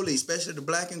with the police, especially the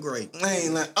black and gray. I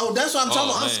ain't like, oh, that's what I'm talking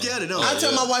about. man. I'm scared of them. Oh, I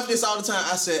tell yeah. my wife this all the time.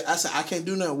 I said, I can't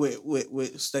do nothing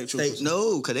with state troopers.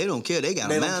 No, because they don't care. They got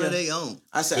They a don't mind of care. their own.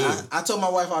 I said, I told my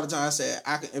wife all the time. I said,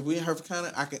 if we in Hertford County,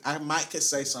 I might could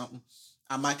say something.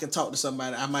 I might can talk to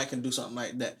somebody. I might can do something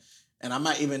like that, and I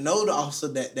might even know the officer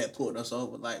that pulled us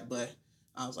over. Like, but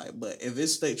I was like, but if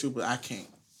it's state trooper, I can't.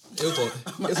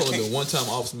 It's only been one time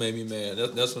officer made me mad.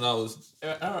 That's when I was.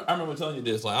 I remember telling you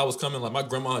this. Like, I was coming. Like, my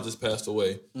grandma had just passed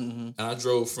away, and I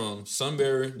drove from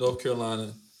Sunbury, North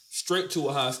Carolina, straight to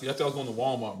a high school. I think I was going to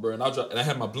Walmart, bro. And I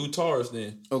had my blue Taurus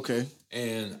then, Okay.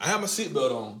 and I had my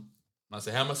seatbelt on. And I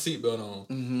said, "Have my seatbelt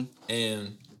on."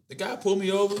 And the guy pulled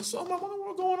me over. So I'm like,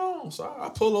 "What going going on? So I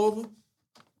pull over.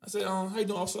 I said, how you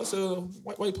doing, officer? I said,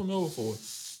 why you pull me over for?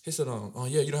 He said,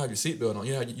 yeah, you don't have your seatbelt on.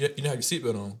 You don't have your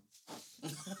seatbelt on.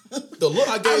 The look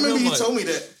I gave him, remember you like, told me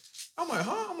that. I'm like,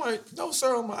 huh? I'm like, no,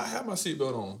 sir. I have my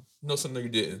seatbelt on. No, sir, no, you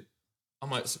didn't. I'm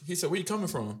like, he said, where you coming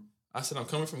from? I said, I'm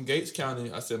coming from Gates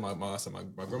County. I said, my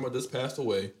grandma just passed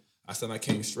away. I said, I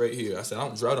came straight here. I said, I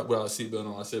don't drive up without a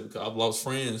seatbelt on. I said, because I've lost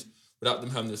friends without them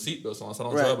having their seatbelts on. So I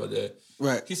don't drive like that.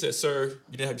 Right. He said, sir,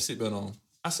 you didn't have your seatbelt on.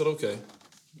 I said, okay.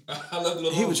 I left it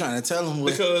alone. He was trying to tell him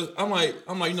because I'm like,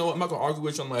 you know what? I'm not gonna argue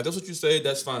with you. I'm like, that's what you say.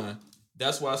 That's fine.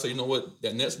 That's why I say, you know what?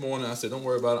 That next morning, I said, don't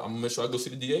worry about it. I'm gonna make sure I go see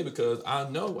the DA because I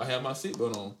know I have my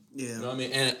seatbelt on. Yeah. You know what I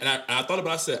mean? And I thought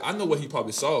about it. I said, I know what he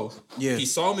probably saw. Yeah. He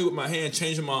saw me with my hand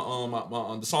changing my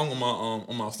the song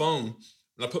on my phone.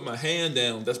 When I put my hand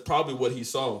down, that's probably what he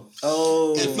saw.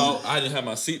 Oh. And thought I didn't have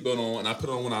my seatbelt on, and I put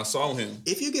it on when I saw him.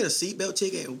 If you get a seatbelt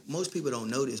ticket, most people don't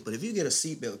know this, but if you get a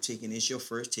seatbelt ticket and it's your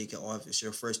first ticket, or if it's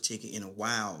your first ticket in a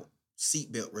while,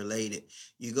 seatbelt related,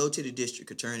 you go to the district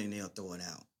attorney and they'll throw it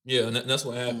out. Yeah, and that's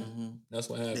what happened. Mm-hmm. That's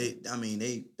what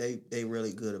happened. They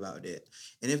really good about that.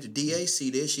 And if the DA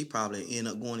see this, she probably end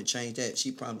up going to change that.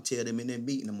 She probably tell them in their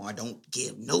meeting tomorrow, don't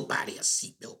give nobody a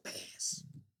seatbelt pass.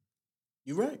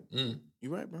 You right.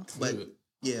 You right, bro. But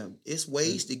yeah, it's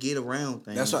ways to get around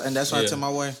things. That's why I tell my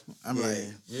wife. I'm like,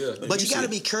 but you got to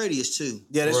be courteous too.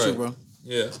 Yeah, that's true, bro.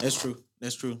 Yeah, that's true.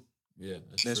 Yeah,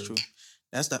 that's true.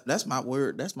 That's my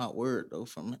word. That's my word though.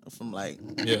 From like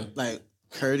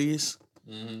courteous.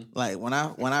 Mm-hmm. Like when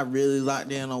I really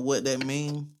locked in on what that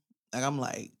mean, like I'm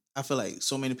like I feel like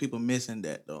so many people missing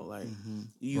that though. Like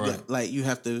you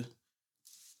have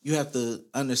to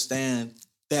understand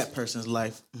that person's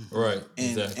life, right?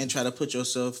 And try to put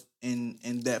yourself in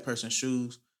that person's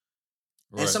shoes.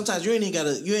 Right. And sometimes you ain't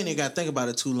even gotta think about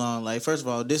it too long. Like first of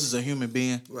all, this is a human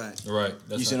being, right?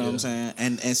 That's you see what I'm saying?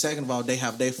 And second of all, they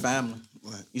have their family,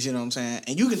 right? You see what I'm saying?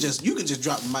 And you can just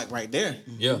drop the mic right there.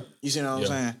 Yeah, you see what I'm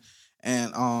saying?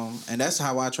 And that's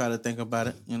how I try to think about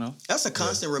it, you know. That's a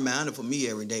constant reminder for me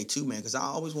every day too, man, because I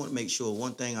always want to make sure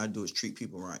one thing I do is treat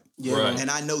people right. Yeah. Right.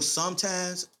 And I know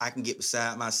sometimes I can get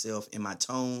beside myself in my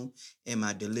tone and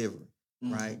my delivery.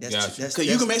 Right, that's because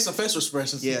you can make some facial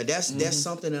expressions. Yeah, that's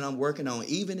something that I'm working on.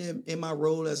 Even in my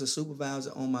role as a supervisor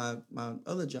on my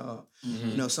other job,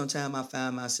 you know, sometimes I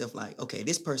find myself like, okay,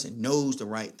 this person knows the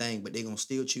right thing, but they're gonna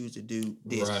still choose to do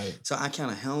this. Right. So I kind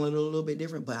of handle it a little bit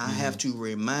different, but I have to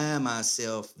remind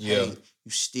myself, hey, you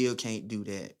still can't do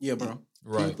that. Yeah, bro.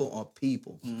 People are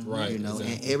people, right? You know,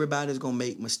 and everybody's gonna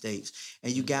make mistakes,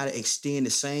 and you gotta extend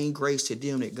the same grace to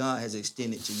them that God has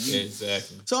extended to you.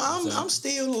 Exactly. So I'm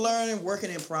still learning, working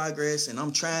in progress, and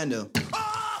I'm trying to.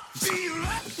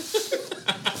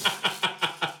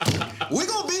 We're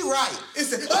gonna be right.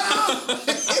 It's the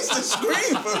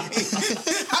scream for me.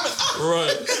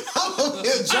 Right. I'm over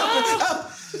here jumping.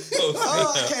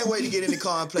 I can't wait to get in the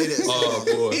car and play this. Oh,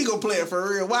 boy. He gonna play it for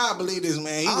real. Why I believe this,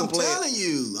 man? I'm telling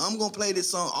you, I'm gonna play this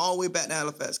song all the way back to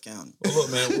Halifax County. Well,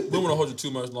 look, man, we don't want to hold you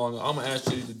too much longer. I'm gonna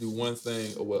ask you to do one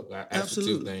thing, or I ask you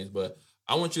two things, but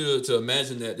I want you to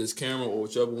imagine that this camera or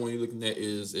whichever one you're looking at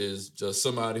is just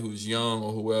somebody who's young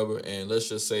or whoever, and let's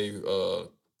just say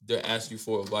they're asking you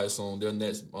for advice on their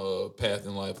next path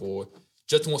in life, or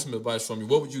just want some advice from you.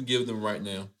 What would you give them right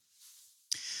now?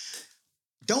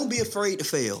 Don't be afraid to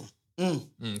fail.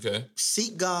 Okay.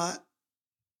 Seek God,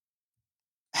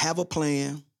 have a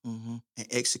plan, and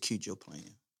execute your plan.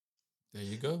 There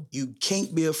you go. You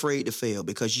can't be afraid to fail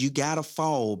because you gotta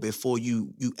fall before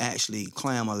you actually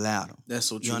climb a ladder. That's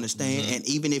so true. You understand? And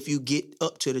even if you get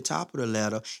up to the top of the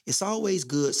ladder, it's always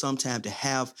good sometimes to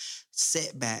have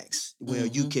setbacks where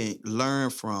you can learn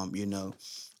from, you know.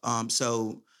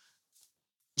 So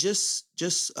just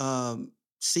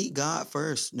seek God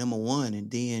first, number one,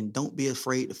 and then don't be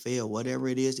afraid to fail. Whatever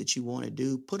it is that you want to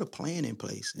do, put a plan in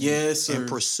place. And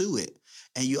pursue it.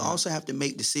 And you also have to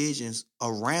make decisions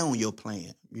around your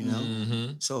plan, you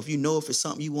know? So if it's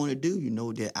something you want to do, you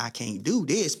know that I can't do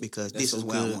this because this is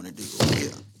what I want to do.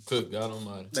 Yeah. Good God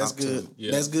Almighty. That's good.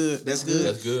 Yeah. That's good. That's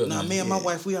good. Nah, me and my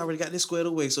wife, we already got this squared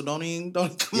away, so don't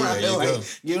come around here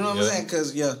like, you know what I'm saying?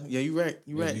 Because you're right.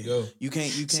 You're right. You go. You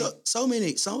can't. So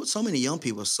many young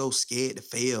people are so scared to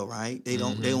fail, right? They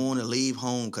don't want to leave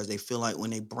home because they feel like when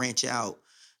they branch out,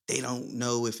 they don't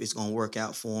know if it's gonna work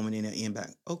out for them, and then they'll end back.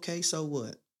 Okay, so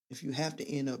what? If you have to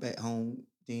end up at home,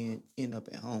 then end up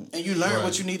at home. And you learned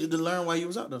what you needed to learn while you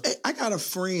was out there. I got a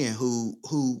friend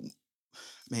who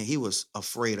man, he was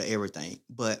afraid of everything,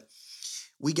 but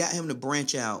we got him to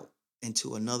branch out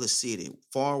into another city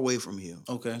far away from here.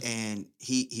 Okay. And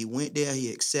he went there,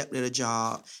 he accepted a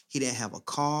job. He didn't have a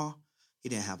car. He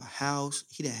didn't have a house.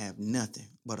 He didn't have nothing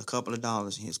but a couple of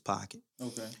dollars in his pocket.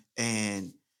 Okay.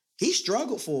 And he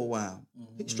struggled for a while.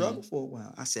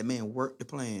 I said, man, work the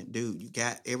plan. Dude, you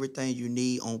got everything you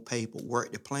need on paper.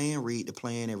 Work the plan, read the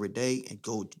plan every day, and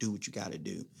go do what you got to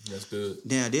do. That's good.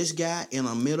 Now, this guy in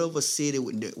the middle of a city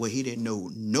where he didn't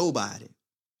know nobody,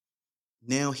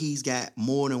 now he's got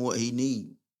more than what he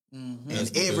needs. Mm-hmm.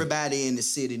 And everybody in the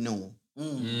city know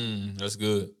Mm. That's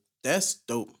good. That's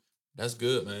dope. That's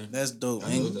good, man. That's dope.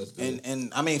 I know that's good.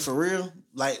 And I mean, for real,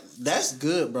 like that's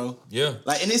good, bro. Yeah.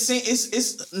 Like, and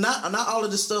it's not all of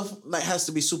this stuff like has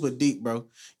to be super deep, bro.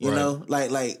 You Right. know,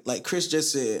 like Chris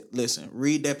just said. Listen,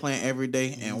 read that plan every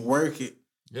day and work it.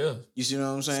 Yeah. You see what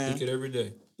I'm saying? Speak it every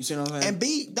day. You see what I'm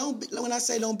saying? And when I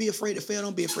say don't be afraid to fail,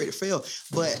 don't be afraid to fail.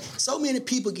 But so many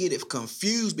people get it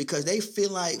confused because they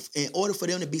feel like in order for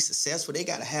them to be successful, they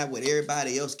got to have what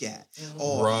everybody else got.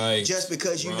 Or Right. just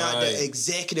because you're not the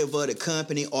executive of the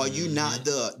company or you're not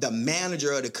the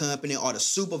manager of the company or the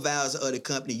supervisor of the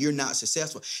company, you're not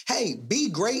successful. Hey, be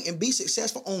great and be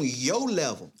successful on your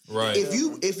level. Right.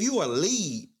 If you are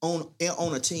lead on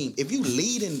a team, if you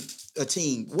lead in a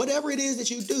team, whatever it is that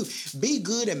you do, be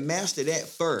good and master that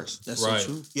first. That's Right. so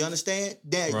true. You understand?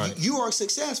 That Right. you are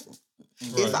successful.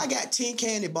 Right. If I got 10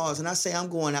 candy bars and I say I'm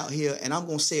going out here and I'm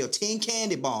going to sell 10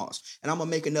 candy bars and I'm going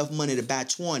to make enough money to buy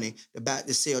 20,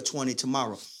 to sell 20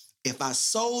 tomorrow. If I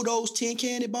sold those 10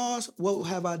 candy bars, what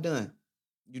have I done?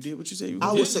 You did what you said you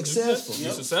I were. was successful.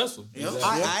 You're successful. Yep.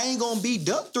 Exactly. I ain't gonna be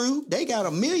ducked through. They got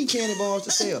 1 million candy bars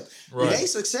to sell. Right. They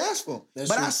successful. That's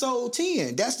but true. I sold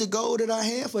 10. That's the goal that I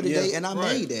had for the day, and I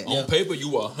Right. made that. On paper, you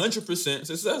were 100%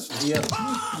 successful. Yeah.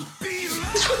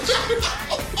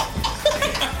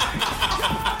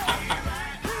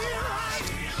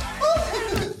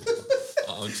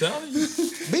 I'm telling you.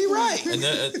 Be right. And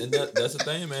that's the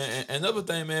thing, man. And another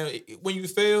thing, man, when you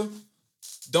fail,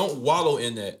 don't wallow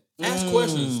in that. Ask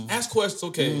questions. Ask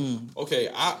questions. Okay.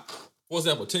 For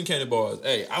example, 10 candy bars.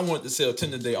 Hey, I wanted to sell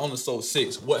 10 today. I only sold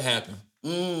 6. What happened?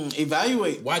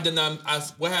 Evaluate Why didn't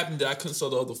what happened that I couldn't sell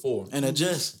the other 4? and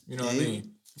adjust. You know what I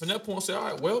mean? From that point, say, all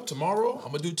right, well, tomorrow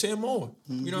I'm gonna do 10 more.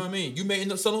 You know what I mean? You may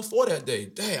end up selling 4 that day.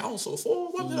 Dang, I only sold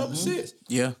 4. What the other 6?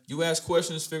 Yeah. You ask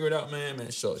questions, figure it out,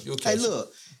 man. Sure. You'll catch Hey, it.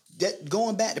 look. That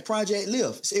going back to Project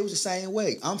Lift, it was the same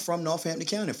way. I'm from Northampton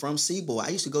County, from Seaboard. I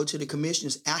used to go to the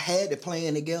commissioners. I had the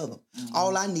plan together.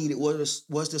 All I needed was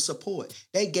the support.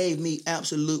 They gave me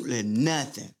absolutely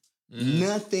nothing.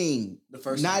 Nothing. The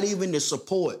first Not time. even the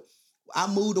support. I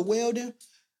moved to Weldon.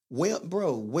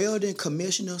 Weldon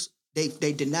commissioners, they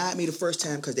denied me the first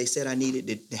time because they said I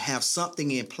needed to have something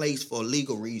in place for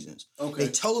legal reasons. Okay.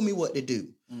 They told me what to do.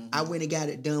 I went and got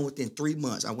it done within 3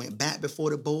 months. I went back before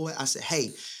the board. I said,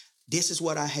 hey, this is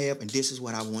what I have and this is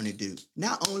what I want to do.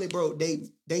 Not only, bro, they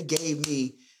gave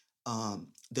me,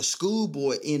 the school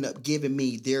board ended up giving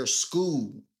me their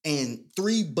school and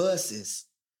 3 buses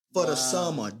for the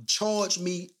summer. Charged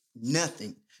me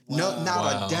nothing. No,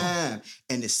 not a dime.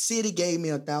 And the city gave me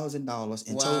 $1,000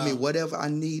 and told me whatever I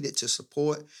needed to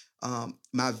support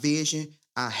my vision,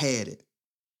 I had it.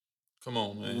 Come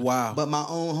on, man. Wow. But my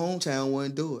own hometown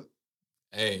wouldn't do it.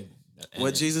 Hey.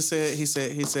 What Jesus said, he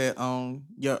said,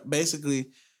 basically,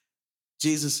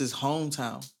 Jesus'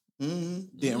 hometown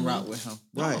didn't rock with him.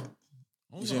 Right.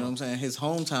 You see what I'm saying? His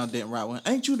hometown didn't rock with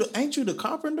him. Ain't you the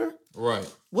carpenter? Right.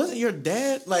 Wasn't your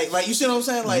dad like you see what I'm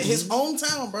saying? Like his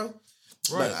hometown, bro.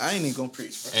 Right. But I ain't even gonna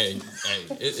preach, bro. Hey,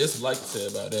 it's like you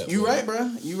said about that. You bro. right,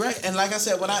 bro. You right. And like I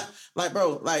said, when I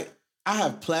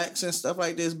have plaques and stuff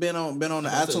like this. Been on the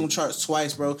iTunes charts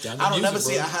twice, bro. I don't never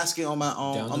see a high skill on my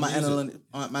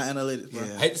analytics, bro.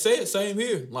 Yeah. I hate to say it, same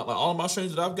here. Like all of my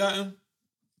streams that I've gotten,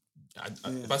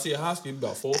 if I see a high skill,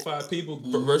 about 4 or 5 people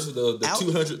versus the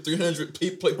 200, 300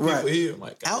 people here. I'm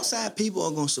like, God. Outside people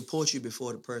are going to support you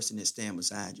before the person that stand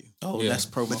beside you. Oh, Yeah. that's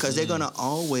pro. Because they're going to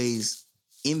always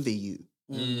envy you.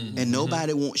 And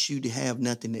nobody wants you to have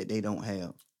nothing that they don't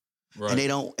have. Right. And they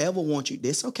don't ever want you.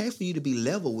 It's okay for you to be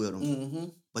level with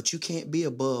them, but you can't be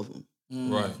above them.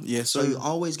 Right. Yes, So sir. you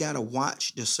always got to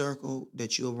watch the circle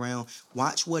that you're around.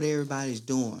 Watch what everybody's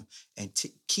doing and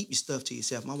keep your stuff to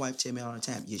yourself. My wife tell me all the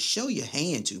time, you show your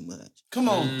hand too much. Come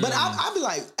on. But I'll be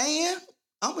like, and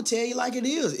I'm going to tell you like it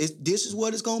is. This is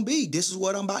what it's going to be. This is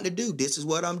what I'm about to do. This is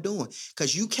what I'm doing.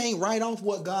 Because you can't write off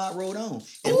what God wrote on.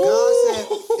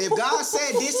 If God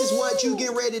said this is what you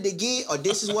get ready to get or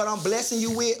this is what I'm blessing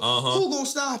you with, who going to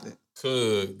stop it?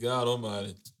 Good God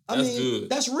Almighty. I That's mean, good.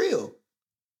 that's real.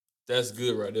 That's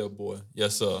good right there, boy.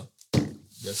 Yes, sir.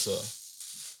 Yes,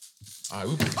 sir. All right,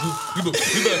 we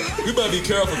better be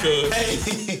careful, cuz. Hey,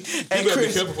 We hey, better be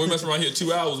Chris. careful before we mess around here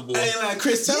 2 hours, boy. Hey, like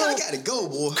Chris, tell I him. gotta go,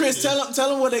 boy. Chris, tell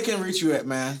them where they can reach you at,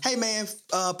 man. Hey man,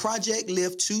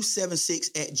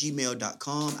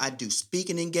 projectlift276@gmail.com. I do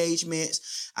speaking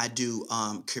engagements. I do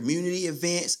community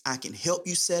events. I can help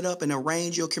you set up and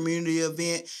arrange your community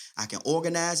event. I can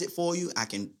organize it for you. I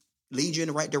can lead you in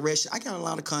the right direction. I got a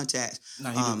lot of contacts.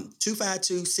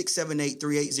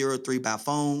 252-678-3803 by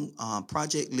phone.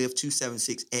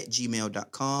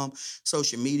 Projectlift276@gmail.com.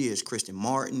 Social media is Christon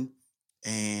Martin.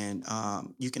 And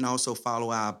you can also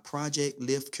follow our Project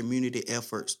Lift Community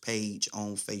Efforts page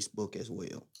on Facebook as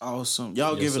well. Awesome.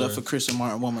 Y'all give it up for Christon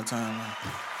Martin one more time, man.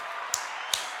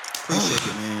 Appreciate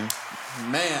it, man.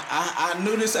 Man, I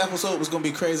knew this episode was going to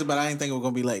be crazy, but I didn't think it was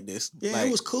going to be like this. Yeah, like,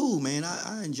 it was cool, man.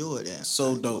 I enjoyed that.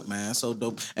 So dope, man. So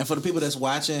dope. And for the people that's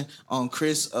watching on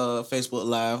Chris Facebook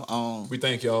Live, we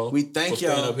thank y'all. We thank for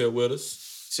y'all. staying up here with us.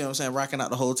 See what I'm saying? Rocking out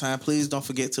the whole time. Please don't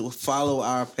forget to follow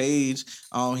our page.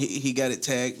 He got it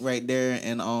tagged right there.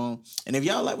 And if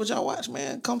y'all like what y'all watch,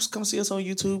 man, come see us on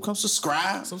YouTube. Come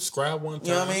subscribe. Subscribe one time.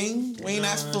 You know what I mean? We ain't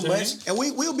asking for much. And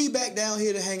we'll be back down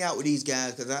here to hang out with these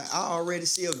guys because I already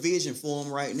see a vision for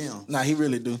them right now. Nah, he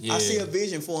really do. Yeah. I see a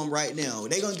vision for them right now.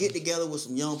 They're going to get together with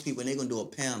some young people and they're going to do a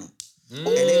panel. And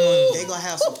they're gonna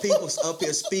have some people up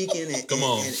here speaking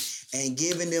and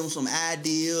giving them some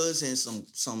ideas and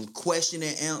some question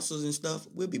and answers and stuff.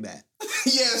 We'll be back.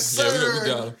 Yes, sir. Yeah, we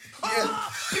got him.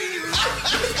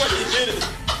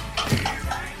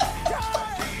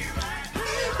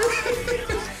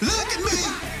 Look at me.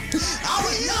 I'm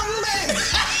a young man.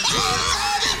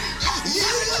 27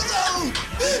 years old.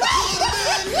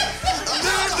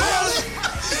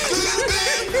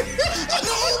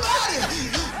 Nobody.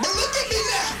 But look at me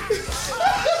now.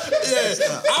 Yeah,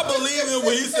 I believe him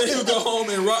when he said he would go home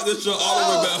and rock this show all the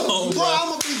way back home, Bro, I'm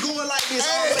gonna be going like this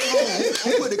all the way home.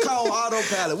 I'm put the car on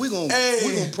autopilot. We're gonna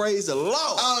praise the Lord.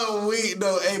 Oh,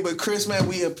 but Chris, man,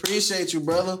 we appreciate you,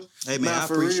 brother. Hey man, I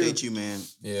appreciate you, man.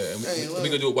 Yeah, and we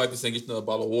gonna do a wipe this and get another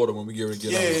bottle of water when we get ready to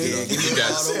get on.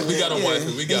 We got him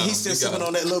wiping. We got him. He's still sipping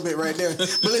on that little bit right there.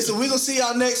 But listen, we gonna see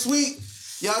y'all next week.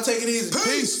 Y'all take it easy.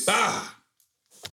 Peace. Ah.